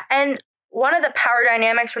 Yeah, and one of the power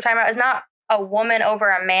dynamics we're talking about is not a woman over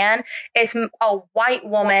a man. It's a white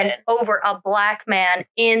woman over a black man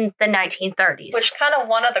in the 1930s. Which kind of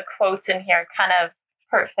one of the quotes in here kind of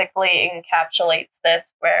perfectly encapsulates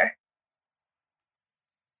this, where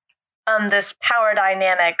this power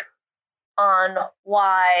dynamic on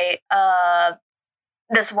why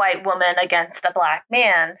this white woman against a black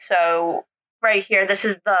man. So right here, this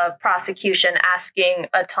is the prosecution asking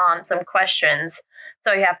Tom some questions.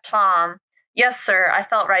 So you have Tom. Yes, sir. I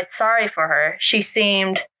felt right sorry for her. She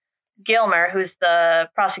seemed... Gilmer, who's the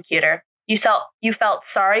prosecutor. You felt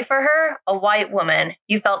sorry for her? A white woman.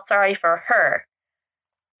 You felt sorry for her.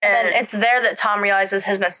 And then it's there that Tom realizes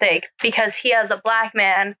his mistake because he has a black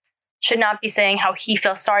man should not be saying how he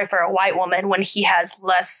feels sorry for a white woman when he has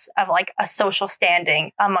less of like a social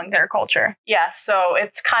standing among their culture. Yeah, so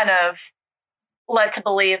it's kind of led to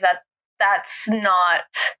believe that that's not...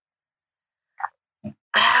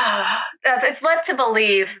 it's led to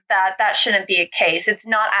believe that that shouldn't be a case. It's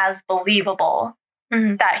not as believable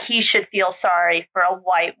that he should feel sorry for a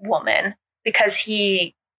white woman, because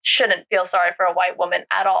he shouldn't feel sorry for a white woman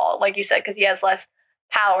at all, like you said, because he has less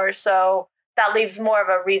power. So that leaves more of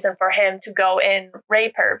a reason for him to go and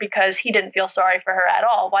rape her, because he didn't feel sorry for her at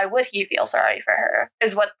all. Why would he feel sorry for her,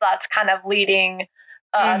 is what that's kind of leading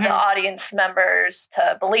the audience members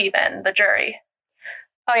to believe in, the jury.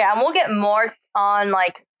 Oh, yeah. And we'll get more on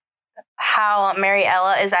like how Mary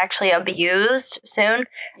Ella is actually abused soon.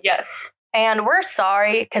 Yes. And we're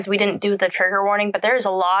sorry because we didn't do the trigger warning, but there's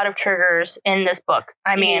a lot of triggers in this book.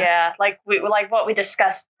 I mean, yeah, like what we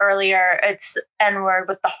discussed earlier, it's N-word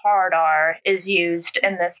with the hard R is used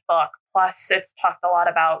in this book. Plus, it's talked a lot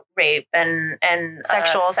about rape and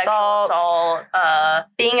sexual assault,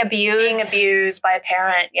 being abused by a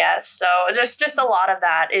parent. Yes, so just a lot of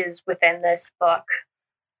that is within this book.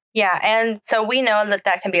 Yeah, and so we know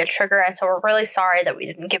that can be a trigger, and so we're really sorry that we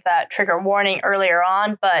didn't give that trigger warning earlier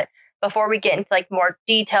on, but before we get into like more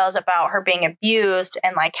details about her being abused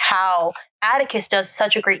and like how Atticus does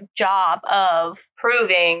such a great job of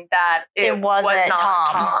proving that it wasn't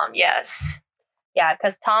Tom. Yes. Yeah,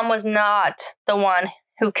 because Tom was not the one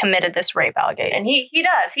who committed this rape allegation. And he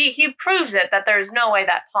does. He proves it, that there's no way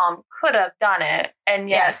that Tom could have done it. And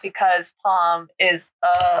yes, because Tom is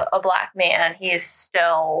a black man, he is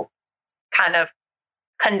still kind of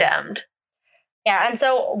condemned. Yeah, and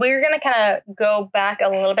so we're going to kind of go back a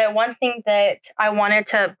little bit. One thing that I wanted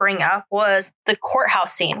to bring up was the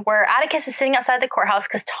courthouse scene where Atticus is sitting outside the courthouse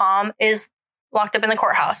because Tom is locked up in the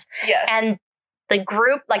courthouse. Yes. And the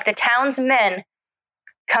group, like the town's men,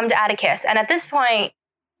 come to Atticus. And at this point,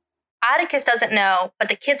 Atticus doesn't know, but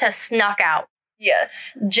the kids have snuck out.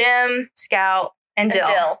 Yes. Jim, Scout, and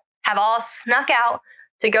Dill have all snuck out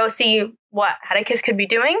to go see what Atticus could be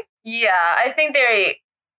doing. Yeah, I think they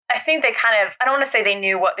kind of, I don't want to say they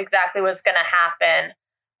knew what exactly was going to happen,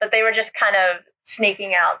 but they were just kind of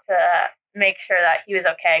sneaking out to make sure that he was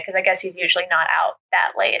okay, because I guess he's usually not out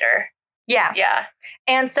that later. Yeah. Yeah.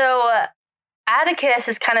 And so Atticus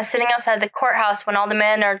is kind of sitting outside the courthouse when all the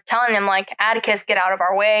men are telling him, like, Atticus, get out of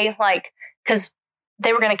our way, like, because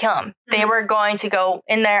they were going to kill him. Mm-hmm. They were going to go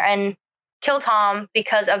in there and kill Tom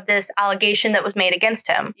because of this allegation that was made against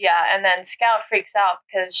him. Yeah, and then Scout freaks out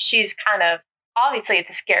because she's kind of, obviously it's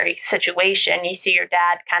a scary situation. You see your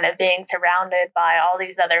dad kind of being surrounded by all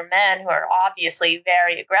these other men who are obviously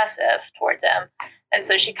very aggressive towards him. And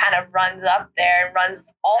so she kind of runs up there and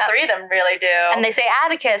runs, all three of them really do. And they say,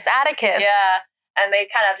 Atticus, Atticus. Yeah, and they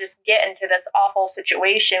kind of just get into this awful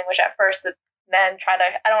situation, which at first the men try to,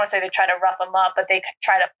 I don't want to say they try to rough them up, but they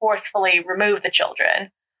try to forcefully remove the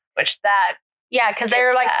children, which that... Yeah, because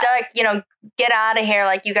they're like, you know, get out of here,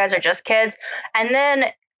 like, you guys are just kids. And then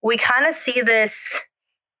we kind of see this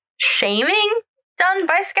shaming done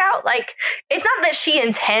by Scout. Like, it's not that she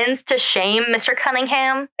intends to shame Mr.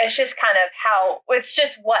 Cunningham. It's just kind of it's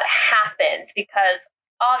just what happens, because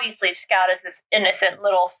obviously Scout is this innocent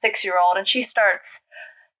little 6-year-old, and she starts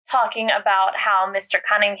talking about how Mr.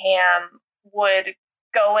 Cunningham would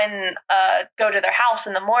go to their house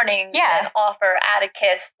in the morning and offer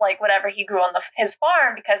Atticus, like, whatever he grew on his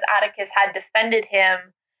farm, because Atticus had defended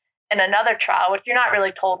him in another trial, which you're not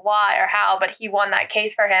really told why or how, but he won that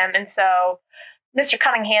case for him. And so Mr.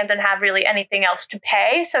 Cunningham didn't have really anything else to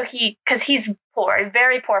pay. So because he's poor, a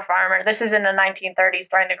very poor farmer. This is in the 1930s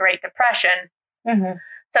during the Great Depression. Mm-hmm.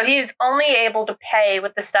 So he's only able to pay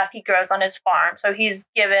with the stuff he grows on his farm. So he's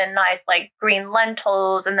given nice, like, green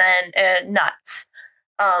lentils and then nuts,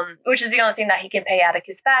 which is the only thing that he can pay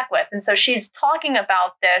Atticus back with. And so she's talking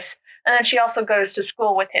about this. And then she also goes to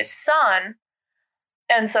school with his son.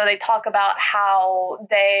 And so they talk about how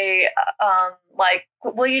they, like,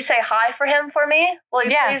 will you say hi for him for me? Will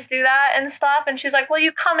you please do that and stuff? And she's like, will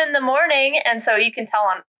you come in the morning? And so you can tell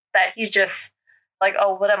that he's just like,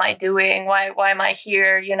 oh, what am I doing? Why am I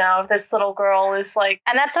here? You know, this little girl is like...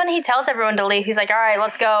 And that's when he tells everyone to leave. He's like, all right,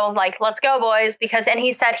 let's go. Like, let's go, boys. And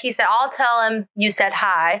he said, I'll tell him you said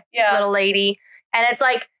hi, little lady. And it's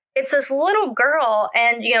like, it's this little girl,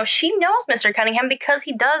 and, you know, she knows Mr. Cunningham because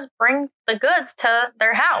he does bring the goods to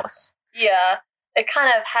their house. Yeah. It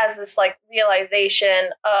kind of has this, like, realization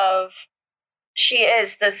of she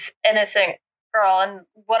is this innocent girl, and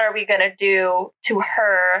what are we going to do to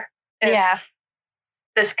her if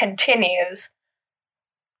this continues?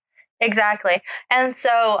 Exactly. And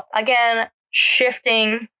so, again,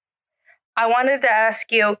 shifting, I wanted to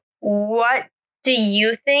ask you, what do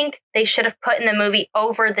you think they should have put in the movie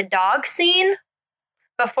over the dog scene?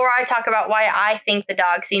 Before I talk about why I think the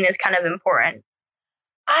dog scene is kind of important.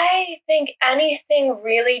 I think anything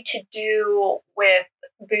really to do with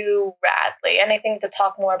Boo Radley, anything to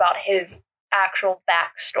talk more about his actual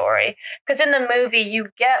backstory. Because in the movie, you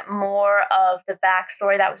get more of the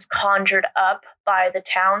backstory that was conjured up by the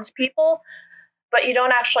townspeople, but you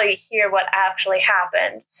don't actually hear what actually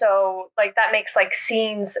happened. So, like, that makes, like,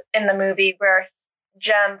 scenes in the movie where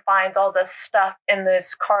Jem finds all this stuff in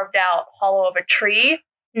this carved out hollow of a tree.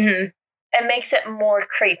 Mm-hmm. It makes it more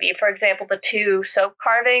creepy. For example, the 2 soap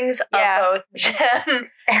carvings of both Jem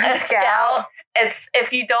and Scout. It's,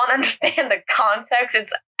 if you don't understand the context,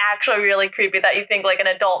 it's actually really creepy that you think like an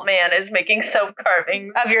adult man is making soap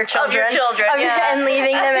carvings of your children, and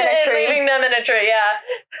leaving them in a tree.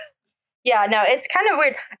 Yeah, no, it's kind of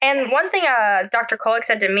weird. And one thing Dr. Kolek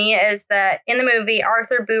said to me is that in the movie,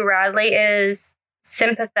 Arthur Boo Radley is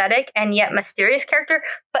sympathetic and yet mysterious character,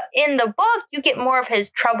 but in the book you get more of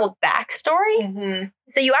his troubled backstory. Mm-hmm.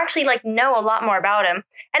 So you actually like know a lot more about him.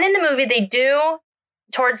 And in the movie they do,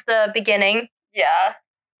 towards the beginning,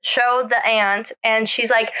 show the aunt, and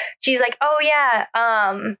she's like, oh yeah,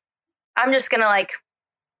 I'm just gonna like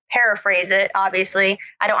paraphrase it, obviously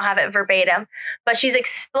I don't have it verbatim, but she's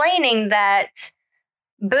explaining that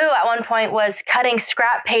Boo at one point was cutting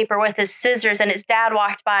scrap paper with his scissors, and his dad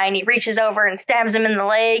walked by and he reaches over and stabs him in the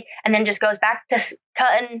leg and then just goes back to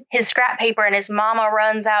cutting his scrap paper, and his mama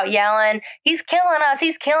runs out yelling, he's killing us.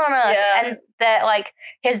 Yeah. And that like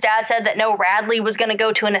his dad said that no Radley was going to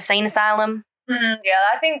go to an insane asylum. Mm-hmm. Yeah,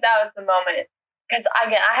 I think that was the moment. Because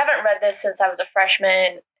again, I haven't read this since I was a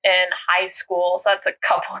freshman in high school, so that's a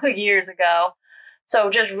couple of years ago.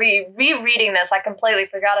 So just rereading this, I completely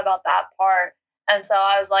forgot about that part. And so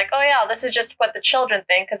I was like, oh yeah, this is just what the children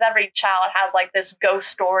think, because every child has like this ghost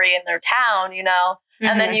story in their town, you know? Mm-hmm.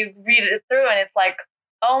 And then you read it through and it's like,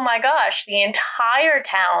 oh my gosh, the entire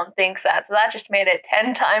town thinks that. So that just made it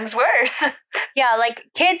 10 times worse. Yeah, like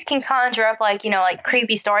kids can conjure up like, you know, like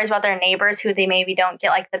creepy stories about their neighbors who they maybe don't get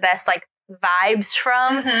like the best like vibes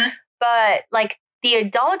from. Mm-hmm. But like the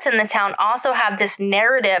adults in the town also have this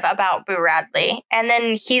narrative about Boo Radley. And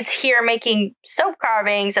then he's here making soap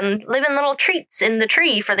carvings and living little treats in the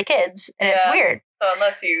tree for the kids. And it's weird. So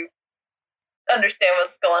unless you understand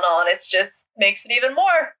what's going on, it's just makes it even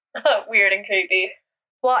more weird and creepy.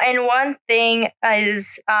 Well, and one thing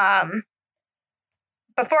is,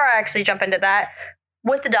 before I actually jump into that,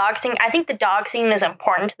 with the dog scene, I think the dog scene is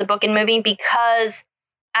important to the book and movie because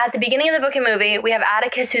at the beginning of the book and movie, we have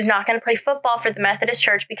Atticus who's not going to play football for the Methodist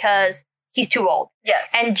Church because he's too old.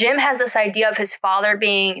 Yes. And Jim has this idea of his father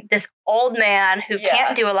being this old man who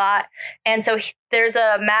can't do a lot. And so there's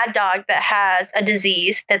a mad dog that has a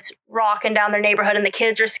disease that's rocking down their neighborhood, and the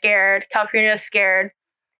kids are scared. Calpurnia's scared.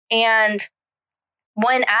 And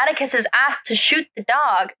when Atticus is asked to shoot the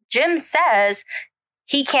dog, Jim says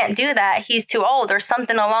he can't do that. He's too old or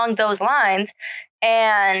something along those lines.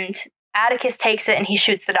 And Atticus takes it and he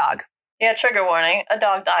shoots the dog. Yeah, trigger warning. A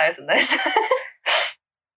dog dies in this.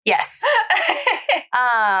 Yes.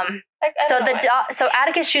 So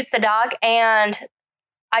Atticus shoots the dog, and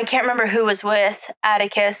I can't remember who was with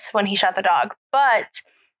Atticus when he shot the dog, but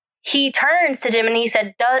he turns to Jim and he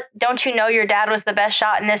said, don't you know your dad was the best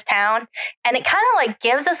shot in this town? And it kind of like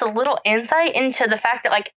gives us a little insight into the fact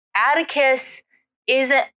that like Atticus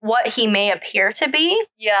isn't what he may appear to be.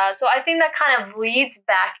 Yeah, so I think that kind of leads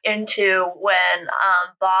back into when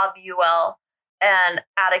Bob Ewell and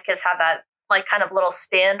Atticus have that like kind of little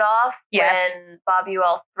standoff. Yes. When Bob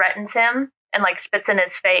Ewell threatens him and like spits in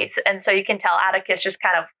his face. And so you can tell Atticus just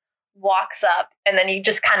kind of walks up and then he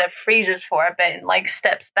just kind of freezes for a bit and like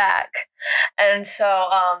steps back. And so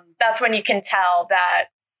that's when you can tell that,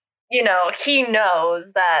 you know, he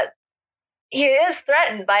knows that he is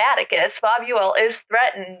threatened by Atticus. Bob Ewell is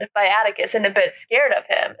threatened by Atticus and a bit scared of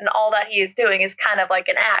him. And all that he is doing is kind of like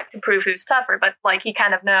an act to prove who's tougher. But like he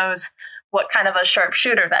kind of knows what kind of a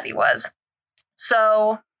sharpshooter that he was.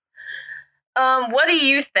 So what do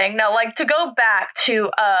you think? Now, like to go back to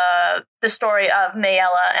the story of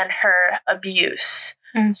Mayella and her abuse.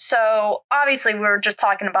 Mm. So obviously we were just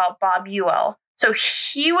talking about Bob Ewell. So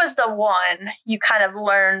he was the one you kind of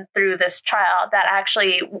learned through this trial that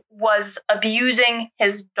actually was abusing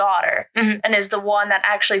his daughter, mm-hmm. and is the one that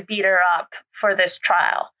actually beat her up for this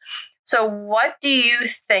trial. So what do you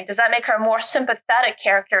think? Does that make her a more sympathetic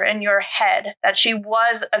character in your head that she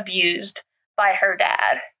was abused by her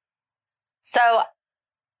dad? So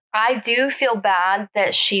I do feel bad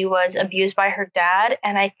that she was abused by her dad.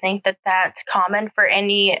 And I think that that's common for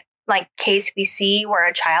any like case we see where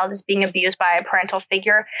a child is being abused by a parental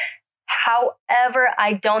figure. However,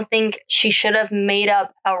 I don't think she should have made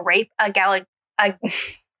up a rape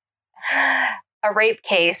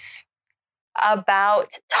case about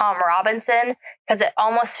Tom Robinson, because it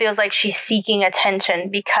almost feels like she's seeking attention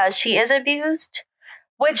because she is abused,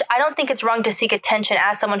 which I don't think it's wrong to seek attention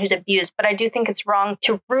as someone who's abused, but I do think it's wrong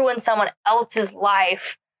to ruin someone else's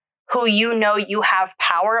life who you know you have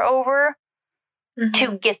power over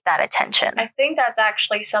to get that attention. I think that's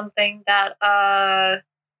actually something that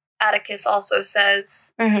Atticus also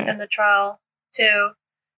says in the trial too,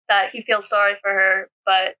 that he feels sorry for her,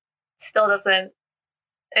 but still doesn't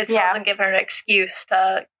give her an excuse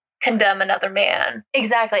to condemn another man.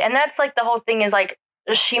 Exactly. And that's like the whole thing is like,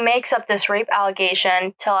 she makes up this rape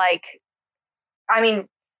allegation to like, I mean,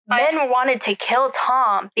 men wanted to kill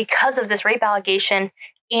Tom because of this rape allegation.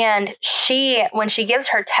 And when she gives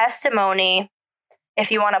her testimony, if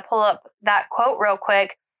you want to pull up that quote real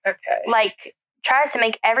quick, like tries to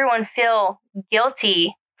make everyone feel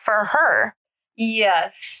guilty for her.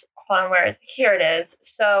 Yes. Hold on, here it is.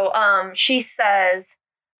 So she says,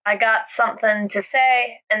 I got something to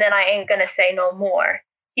say, and then I ain't gonna say no more.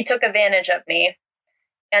 He took advantage of me.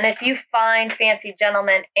 And if you fine, fancy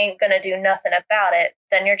gentlemen ain't gonna do nothing about it,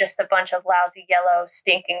 then you're just a bunch of lousy, yellow,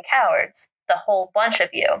 stinking cowards. The whole bunch of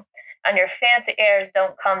you. And your fancy airs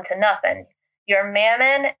don't come to nothing. Your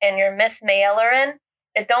Mammon and your Miss Mailerin,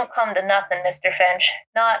 it don't come to nothing, Mr. Finch.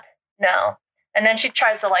 No. And then she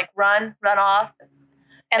tries to like run off.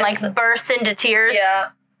 And like bursts into tears. Yeah.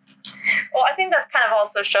 Well, I think that kind of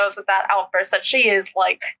also shows with that outburst that she is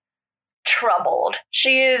like troubled.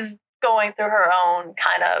 She is going through her own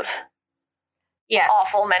kind of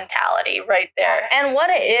awful mentality right there. And what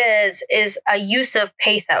it is a use of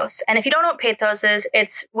pathos. And if you don't know what pathos is,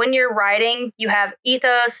 it's when you're writing, you have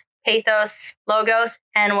ethos, pathos, logos,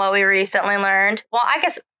 and what we recently learned. Well, I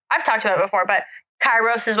guess I've talked about it before, but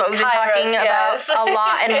kairos is what we've been talking about a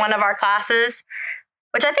lot in one of our classes,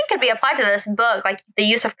 which I think could be applied to this book, like the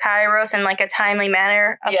use of kairos in like a timely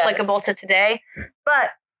manner applicable to today.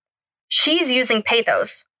 But she's using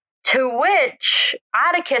pathos, to which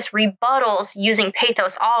Atticus rebuttals using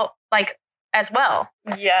pathos as well.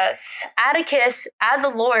 Yes. Atticus, as a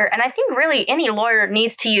lawyer, and I think really any lawyer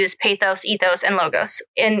needs to use pathos, ethos, and logos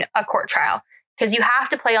in a court trial, because you have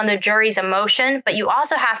to play on the jury's emotion, but you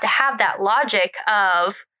also have to have that logic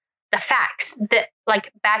of the facts that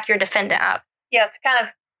like back your defendant up. Yeah, to kind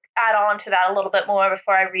of add on to that a little bit more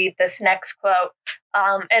before I read this next quote.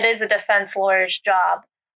 It is a defense lawyer's job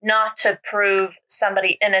not to prove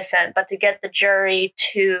somebody innocent, but to get the jury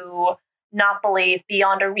to not believe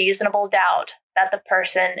beyond a reasonable doubt that the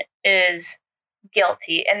person is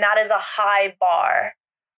guilty. And that is a high bar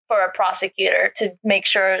for a prosecutor to make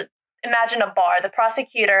sure. Imagine a bar. The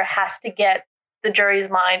prosecutor has to get the jury's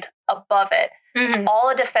mind above it. Mm-hmm. All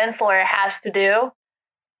a defense lawyer has to do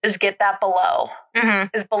is get that below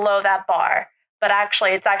that bar. But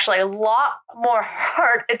actually, it's actually a lot more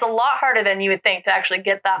hard. It's a lot harder than you would think to actually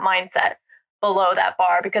get that mindset below that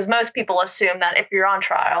bar, because most people assume that if you're on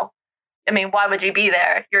trial, I mean, why would you be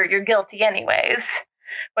there? You're guilty anyways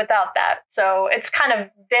without that. So it's kind of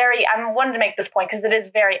I wanted to make this point because it is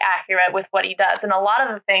very accurate with what he does. And a lot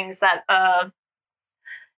of the things that,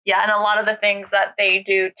 they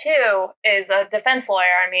do too is a defense lawyer,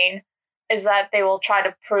 is that they will try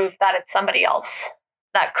to prove that it's somebody else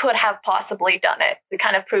that could have possibly done it to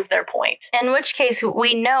kind of prove their point. In which case,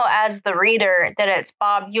 we know as the reader that it's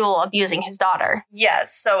Bob Ewell abusing his daughter.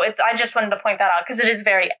 Yes. So I just wanted to point that out because it is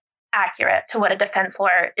very accurate to what a defense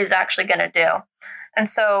lawyer is actually going to do. And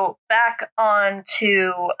so back on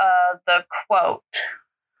to the quote.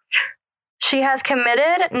 She has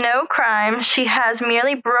committed no crime. She has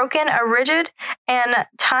merely broken a rigid and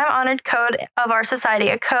time-honored code of our society,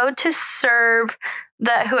 a code to serve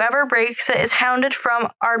that whoever breaks it is hounded from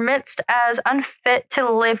our midst as unfit to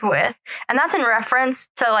live with. And that's in reference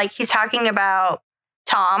to, like, he's talking about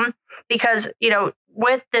Tom, because,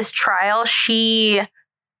 with this trial, she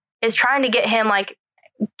is trying to get him, like,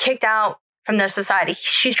 kicked out from their society.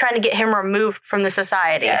 She's trying to get him removed from the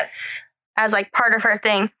society. Yes. As, like, part of her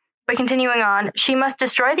thing. But continuing on, she must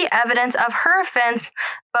destroy the evidence of her offense.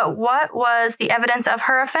 But what was the evidence of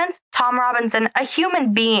her offense? Tom Robinson, a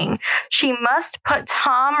human being. She must put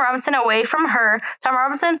Tom Robinson away from her. Tom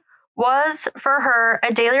Robinson was for her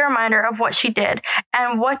a daily reminder of what she did.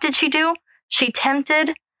 And what did she do? She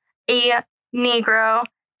tempted a Negro.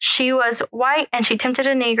 She was white and she tempted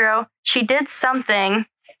a Negro. She did something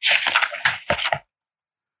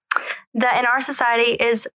that in our society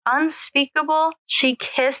is unspeakable. She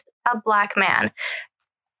kissed a black man.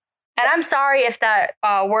 And I'm sorry if that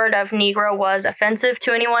word of Negro was offensive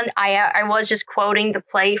to anyone. I was just quoting the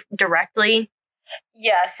play directly.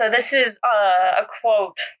 Yeah, so this is a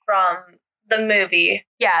quote from the movie.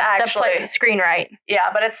 Yeah, actually. the screenwrite.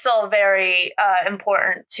 Yeah, but it's still very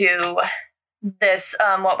important to this.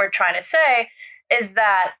 What we're trying to say is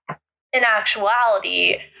that in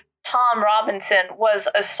actuality, Tom Robinson was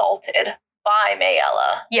assaulted by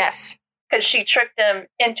Mayella. Yes. Because she tricked him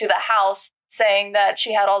into the house saying that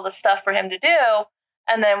she had all the stuff for him to do.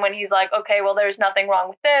 And then when he's like, okay, well, there's nothing wrong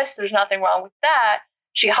with this, there's nothing wrong with that,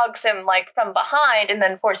 she hugs him like from behind and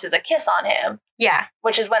then forces a kiss on him. Yeah.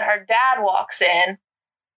 Which is when her dad walks in.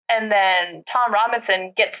 And then Tom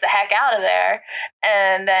Robinson gets the heck out of there.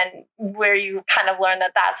 And then where you kind of learn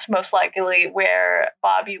that that's most likely where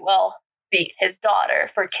Bob Ewell beat his daughter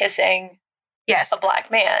for kissing a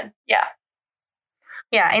black man. Yeah.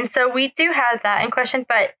 Yeah. And so we do have that in question.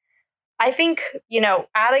 But I think,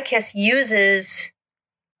 Atticus uses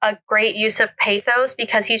a great use of pathos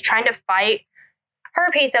because he's trying to fight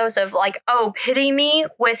her pathos of like, oh, pity me,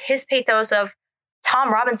 with his pathos of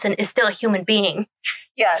Tom Robinson is still a human being.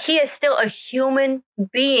 Yes. He is still a human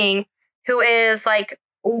being who is like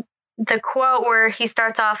the quote where he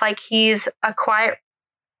starts off like he's a quiet,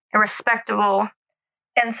 respectable.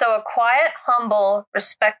 And so a quiet, humble,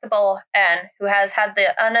 respectable and who has had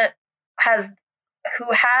the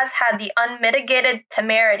unmitigated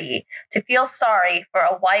temerity to feel sorry for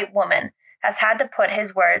a white woman has had to put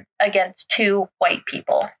his words against two white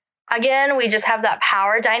people. Again, we just have that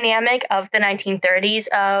power dynamic of the 1930s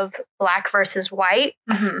of black versus white.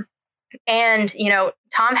 Mm-hmm. And,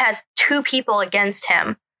 Tom has two people against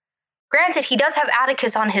him. Granted, he does have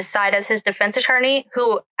Atticus on his side as his defense attorney,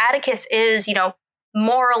 who Atticus is,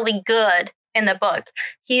 morally good in the book.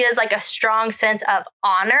 He is like a strong sense of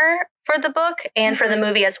honor for the book and for the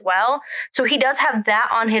movie as well. So he does have that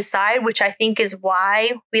on his side, which I think is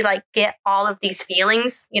why we get all of these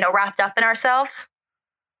feelings, wrapped up in ourselves.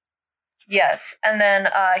 Yes. And then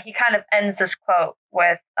he kind of ends this quote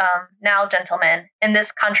with, now, gentlemen, in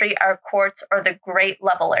this country, our courts are the great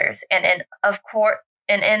levelers, and in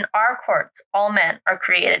our courts, all men are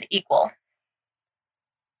created equal.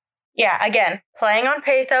 Yeah, again, playing on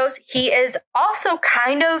pathos. He is also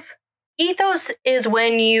kind of, ethos is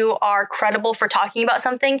when you are credible for talking about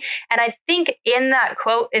something. And I think in that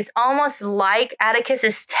quote, it's almost like Atticus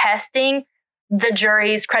is testing the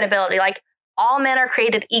jury's credibility. Like, all men are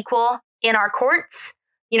created equal in our courts.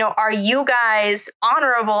 Are you guys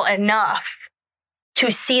honorable enough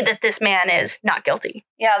to see that this man is not guilty?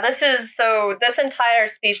 Yeah, this entire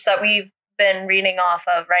speech that we've been reading off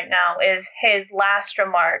of right now is his last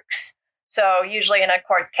remarks. So usually in a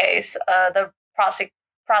court case, the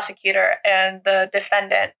prosecutor and the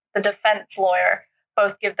defendant, the defense lawyer,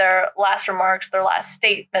 both give their last remarks, their last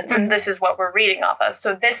statements, and this is what we're reading off of.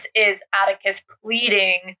 So this is Atticus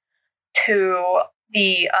pleading to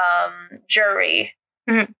the jury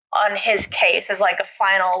on his case as like a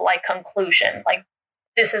final conclusion. Like,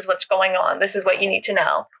 this is what's going on. This is what you need to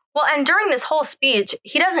know. Well, and during this whole speech,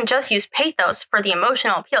 he doesn't just use pathos for the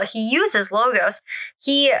emotional appeal. He uses logos.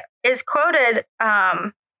 He is quoted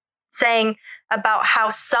saying about how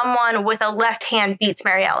someone with a left hand beats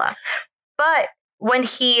Mariella. But when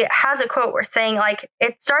he has a quote where saying,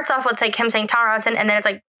 it starts off with him saying Tom Robinson, and then it's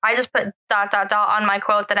like, I just put ... on my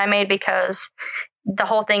quote that I made because the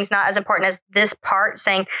whole thing's not as important as this part,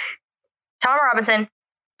 saying Tom Robinson ...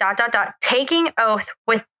 taking oath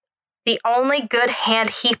with the only good hand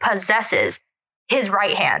he possesses, his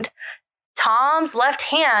right hand. Tom's left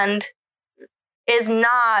hand is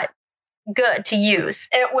not good to use.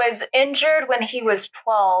 It was injured when he was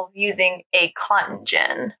 12 using a cotton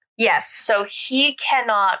gin. Yes. So he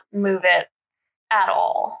cannot move it at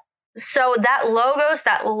all. So that logos,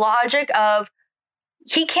 that logic of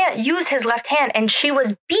he can't use his left hand, and she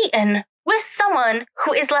was beaten with someone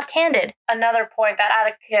who is left-handed. Another point that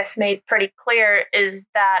Atticus made pretty clear is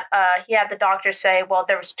that he had the doctor say, well,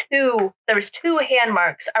 there was two hand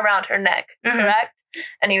marks around her neck, correct?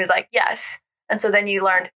 And he was like, yes. And so then you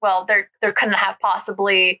learned, well, there couldn't have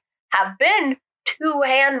possibly have been two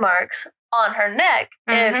hand marks on her neck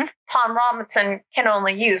if Tom Robinson can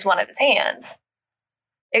only use one of his hands.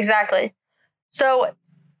 Exactly. So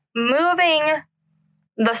moving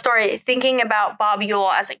the story, thinking about Bob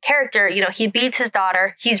Ewell as a character, he beats his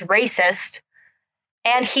daughter, he's racist,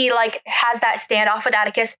 and he has that standoff with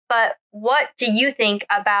Atticus. But what do you think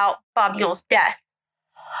about Bob Ewell's death?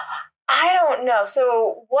 I don't know.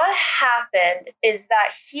 So what happened is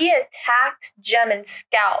that he attacked Jem and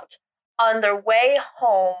Scout on their way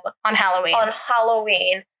home on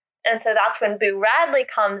Halloween. And so that's when Boo Radley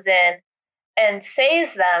comes in and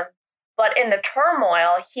saves them. But in the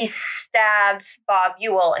turmoil, he stabs Bob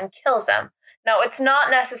Ewell and kills him. Now, it's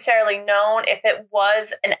not necessarily known if it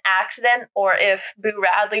was an accident or if Boo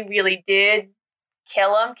Radley really did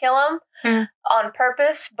kill him on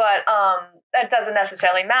purpose, but that doesn't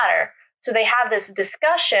necessarily matter. So they have this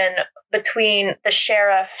discussion between the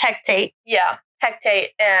sheriff, Hecate. Yeah, Hecate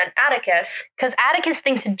and Atticus. Because Atticus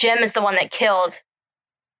thinks Jim is the one that killed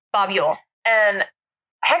Bob Ewell. And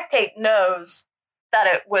Hecate knows that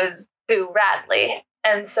it was Boo Radley.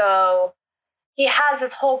 And so he has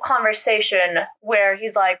this whole conversation where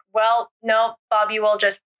he's like, well, no, Bob Ewell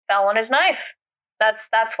just fell on his knife.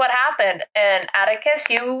 That's what happened. And Atticus,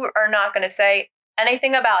 you are not going to say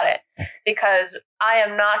anything about it because I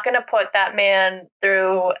am not going to put that man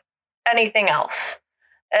through anything else.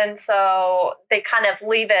 And so they kind of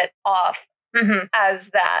leave it off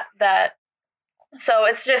as that. So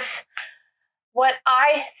it's just what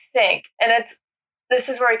I think. And this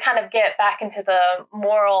is where we kind of get back into the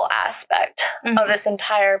moral aspect of this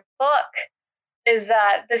entire book, is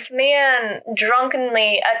that this man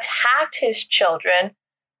drunkenly attacked his children,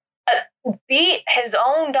 beat his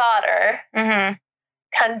own daughter,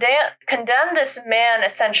 condemned this man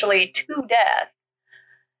essentially to death.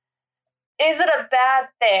 Is it a bad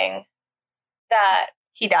thing that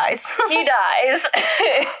he dies? He dies.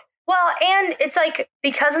 Well, and it's like,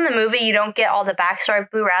 because in the movie you don't get all the backstory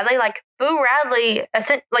of Boo Radley, like, Boo Radley,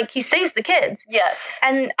 like, he saves the kids. Yes.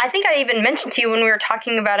 And I think I even mentioned to you when we were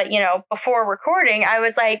talking about it, before recording, I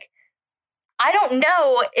was like, I don't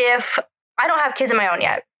know if, I don't have kids of my own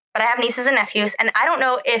yet, but I have nieces and nephews, and I don't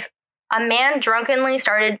know if a man drunkenly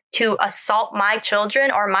started to assault my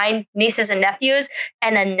children or my nieces and nephews,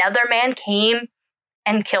 and another man came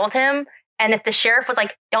and killed him. And if the sheriff was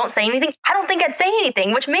like, don't say anything, I don't think I'd say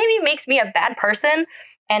anything, which maybe makes me a bad person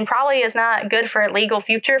and probably is not good for a legal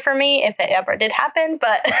future for me if it ever did happen.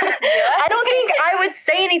 But I don't think I would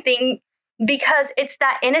say anything because it's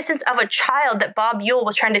that innocence of a child that Bob Ewell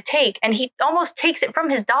was trying to take. And he almost takes it from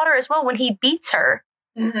his daughter as well when he beats her.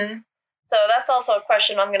 Mm-hmm. So that's also a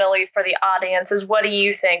question I'm going to leave for the audience is, what do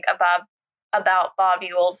you think about Bob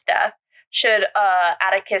Ewell's death? Should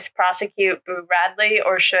Atticus prosecute Boo Radley,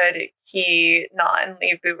 or should he not and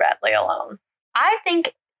leave Boo Radley alone? I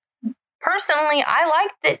think, personally, I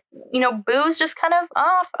like that, Boo's just kind of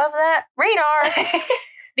off of that radar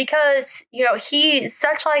because, he's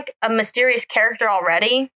such like a mysterious character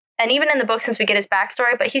already. And even in the book, since we get his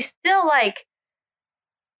backstory, but he's still like,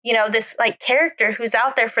 this like character who's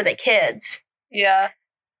out there for the kids. Yeah.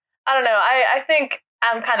 I don't know. I think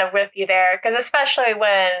I'm kind of with you there, because especially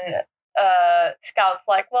when Scout's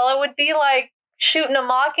like, well, it would be like shooting a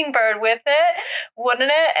mockingbird with it,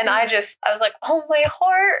 wouldn't it? And I was like, oh, my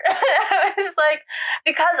heart. I was like,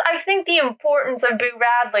 because I think the importance of Boo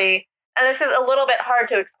Radley, and this is a little bit hard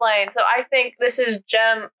to explain, so I think this is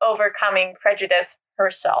Jem overcoming prejudice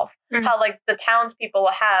herself. How like the townspeople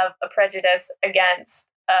have a prejudice against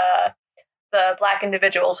the Black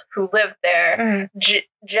individuals who lived there.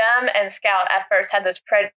 Jem and Scout at first had this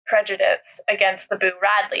prejudice against the Boo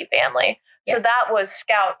Radley family. Yes. So that was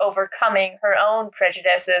Scout overcoming her own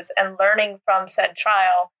prejudices and learning from said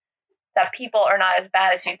trial that people are not as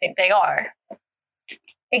bad as you think they are.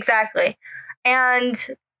 Exactly. And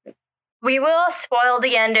we will spoil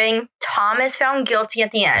the ending. Tom is found guilty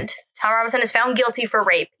at the end. Tom Robinson is found guilty for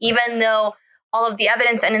rape, even though all of the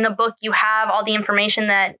evidence and in the book you have all the information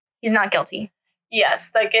that he's not guilty.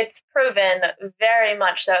 Yes, like it's proven very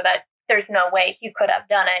much so that there's no way he could have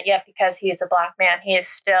done it, yet because he is a Black man, he is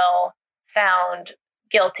still found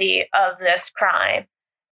guilty of this crime.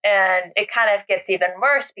 And it kind of gets even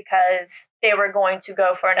worse because they were going to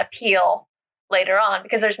go for an appeal later on,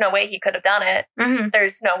 because there's no way he could have done it.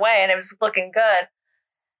 There's no way, and it was looking good.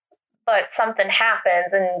 But something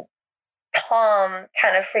happens, and Tom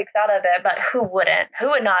kind of freaks out a bit, but who wouldn't?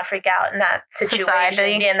 Who would not freak out in that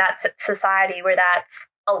situation, in that society where that's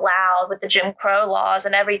allowed with the Jim Crow laws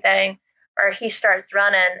and everything, where he starts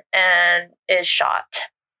running and is shot?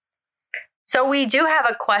 So we do have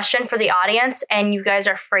a question for the audience, and you guys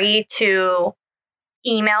are free to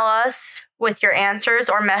email us with your answers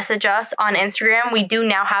or message us on Instagram. We do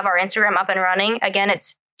now have our Instagram up and running. Again,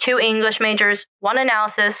 it's 2 English majors, 1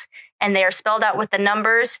 analysis, and they are spelled out with the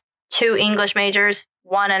numbers. 2 English majors,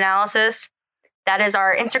 1 analysis. That is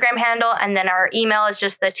our Instagram handle. And then our email is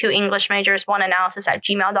just the 2 English majors, 1 analysis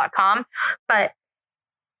 @gmail.com. But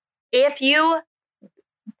if you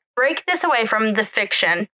break this away from the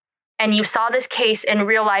fiction and you saw this case in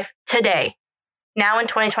real life today, now in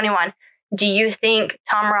 2021, do you think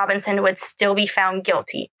Tom Robinson would still be found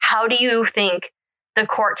guilty? How do you think the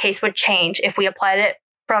court case would change if we applied it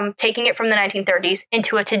from taking it from the 1930s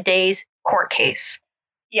into a today's court case?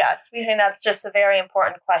 Yes, we think that's just a very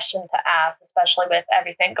important question to ask, especially with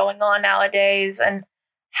everything going on nowadays and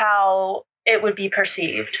how it would be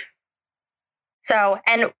perceived. So,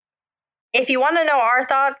 and if you want to know our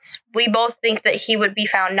thoughts, we both think that he would be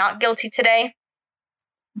found not guilty today.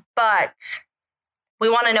 But we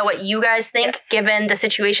want to know what you guys think, given the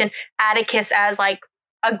situation. Atticus as like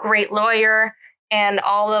a great lawyer and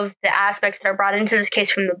all of the aspects that are brought into this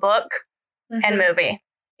case from the book and movie.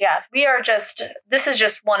 Yes, this is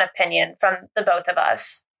just one opinion from the both of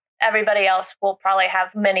us. Everybody else will probably have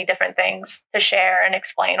many different things to share and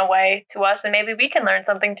explain away to us, and maybe we can learn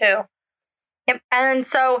something too. Yep. And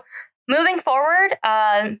so moving forward,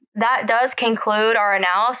 that does conclude our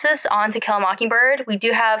analysis on To Kill a Mockingbird. We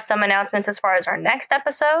do have some announcements as far as our next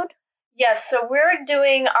episode. Yes, so we're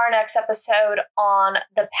doing our next episode on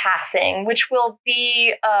The Passing, which will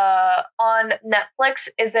be on Netflix.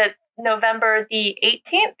 Is it November the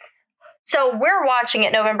 18th? So we're watching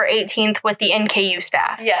it November 18th with the NKU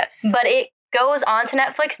staff. Yes. But it goes on to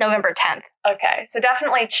Netflix November 10th. Okay, so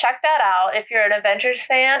definitely check that out if you're an Avengers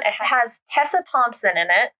fan. It has Tessa Thompson in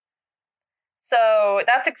it. So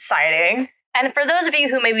that's exciting. And for those of you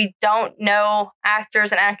who maybe don't know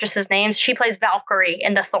actors and actresses' names, she plays Valkyrie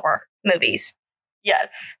in the Thor movies.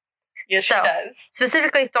 Yes. Yes, she does.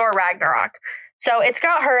 Specifically Thor Ragnarok. So it's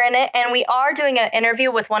got her in it, and we are doing an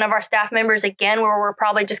interview with one of our staff members again, where we're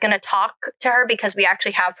probably just going to talk to her because we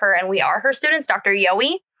actually have her and we are her students, Dr.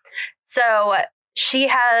 Yowie. So she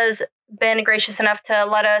has been gracious enough to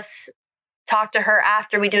let us talk to her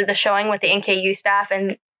after we do the showing with the NKU staff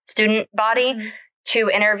and student body to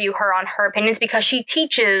interview her on her opinions because she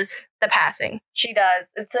teaches The Passing. She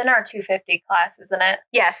does. It's in our 250 class, isn't it?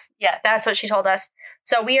 Yes. Yes. That's what she told us.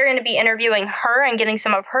 So we are going to be interviewing her and getting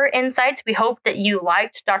some of her insights. We hope that you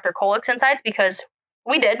liked Dr. Kolick's insights because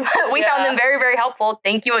we did. We found them very, very helpful.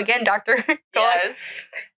 Thank you again, Dr. Kolick. Yes.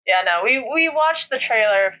 Yeah, no, we watched the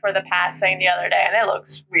trailer for The Passing the other day, and it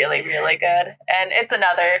looks really, really good. And it's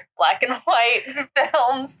another black and white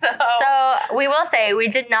film, so we will say we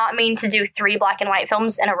did not mean to do 3 black and white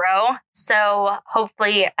films in a row. So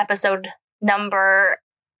hopefully episode number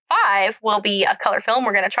 5 will be a color film.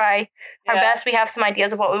 We're going to try our best. We have some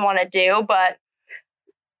ideas of what we want to do, but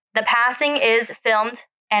The Passing is filmed,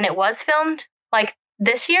 and it was filmed like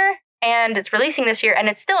this year. And it's releasing this year, and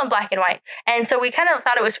it's still in black and white. And so we kind of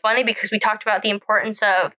thought it was funny because we talked about the importance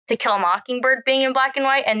of To Kill a Mockingbird being in black and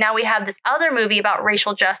white, and now we have this other movie about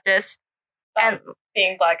racial justice. And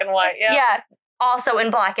being black and white, yeah, also in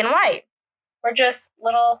black and white. We're just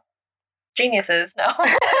little geniuses. No,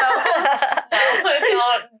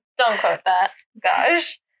 don't quote that.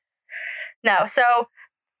 Gosh. No, so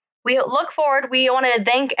we look forward. We wanted to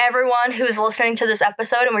thank everyone who's listening to this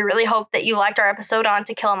episode, and we really hope that you liked our episode on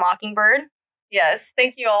To Kill a Mockingbird. Yes,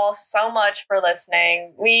 thank you all so much for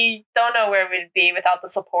listening. We don't know where we'd be without the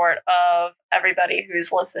support of everybody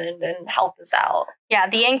who's listened and helped us out. Yeah,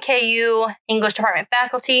 the NKU English Department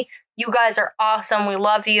faculty, you guys are awesome. We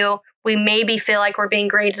love you. We maybe feel like we're being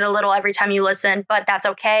graded a little every time you listen, but that's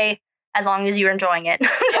okay as long as you're enjoying it.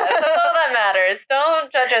 Yeah, that's all that matters.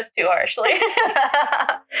 Don't judge us too harshly.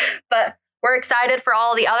 But we're excited for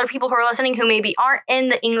all the other people who are listening who maybe aren't in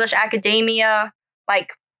the English academia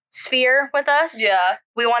sphere with us. Yeah.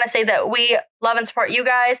 We want to say that we love and support you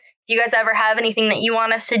guys. If you guys ever have anything that you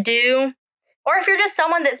want us to do, or if you're just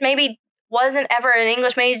someone that's maybe wasn't ever an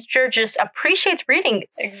English major, just appreciates reading,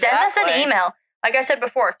 Send us an email. Like I said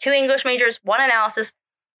before, 2 English majors, 1 analysis.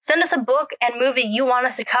 Send us a book and movie you want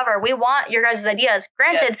us to cover. We want your guys' ideas.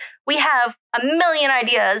 Granted, we have a million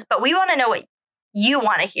ideas, but we want to know what you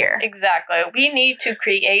want to hear. Exactly. We need to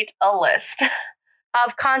create a list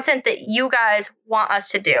of content that you guys want us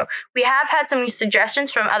to do. We have had some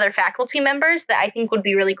suggestions from other faculty members that I think would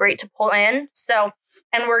be really great to pull in. So,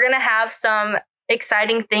 and we're going to have some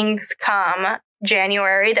exciting things come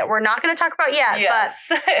January that we're not going to talk about yet. Yes.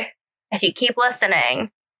 But if you keep listening,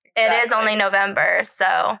 it is only November,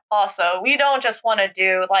 so. Also, we don't just want to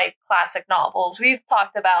do classic novels. We've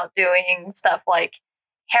talked about doing stuff like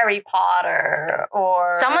Harry Potter or...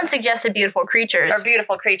 Someone suggested Beautiful Creatures. Or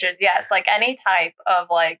Beautiful Creatures, yes. Any type of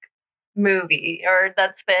movie or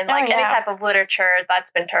that's been any type of literature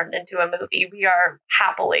that's been turned into a movie. We are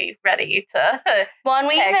happily ready to... Well, and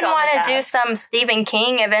we even want to do some Stephen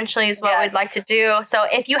King eventually is what we'd like to do. So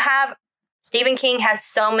if you have... Stephen King has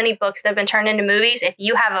so many books that have been turned into movies. If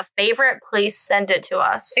you have a favorite, please send it to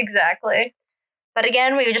us. Exactly. But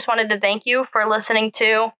again, we just wanted to thank you for listening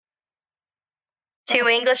to 2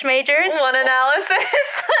 English Majors. 1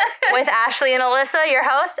 analysis. With Ashley and Alyssa, your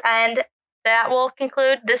hosts. And that will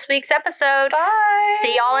conclude this week's episode. Bye.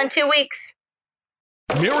 See y'all in 2 weeks.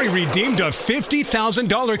 Mary redeemed a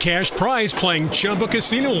 $50,000 cash prize playing Chumba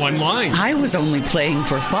Casino online. I was only playing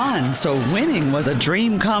for fun, so winning was a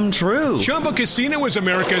dream come true. Chumba Casino is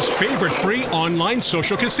America's favorite free online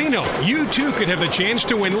social casino. You too could have the chance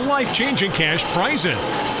to win life-changing cash prizes.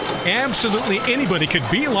 Absolutely anybody could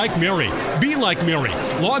be like Mary. Be like Mary.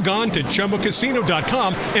 Log on to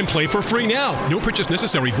ChumbaCasino.com and play for free now. No purchase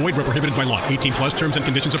necessary. Void where prohibited by law. 18 plus terms and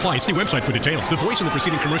conditions apply. See website for details. The voice in the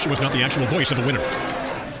preceding commercial was not the actual voice of the winner.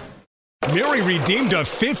 Mary redeemed a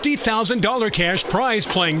 $50,000 cash prize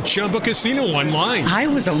playing Chumba Casino online. I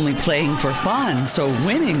was only playing for fun, so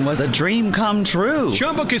winning was a dream come true.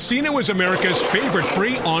 Chumba Casino is America's favorite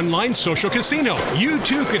free online social casino. You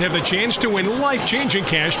too could have the chance to win life-changing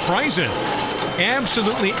cash prizes.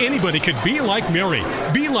 Absolutely anybody could be like Mary.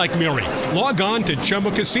 Be like Mary. Log on to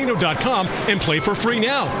ChumbaCasino.com and play for free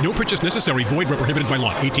now. No purchase necessary. Void where prohibited by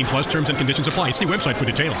law. 18 plus terms and conditions apply. See website for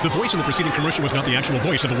details. The voice in the preceding commercial was not the actual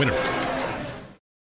voice of the winner.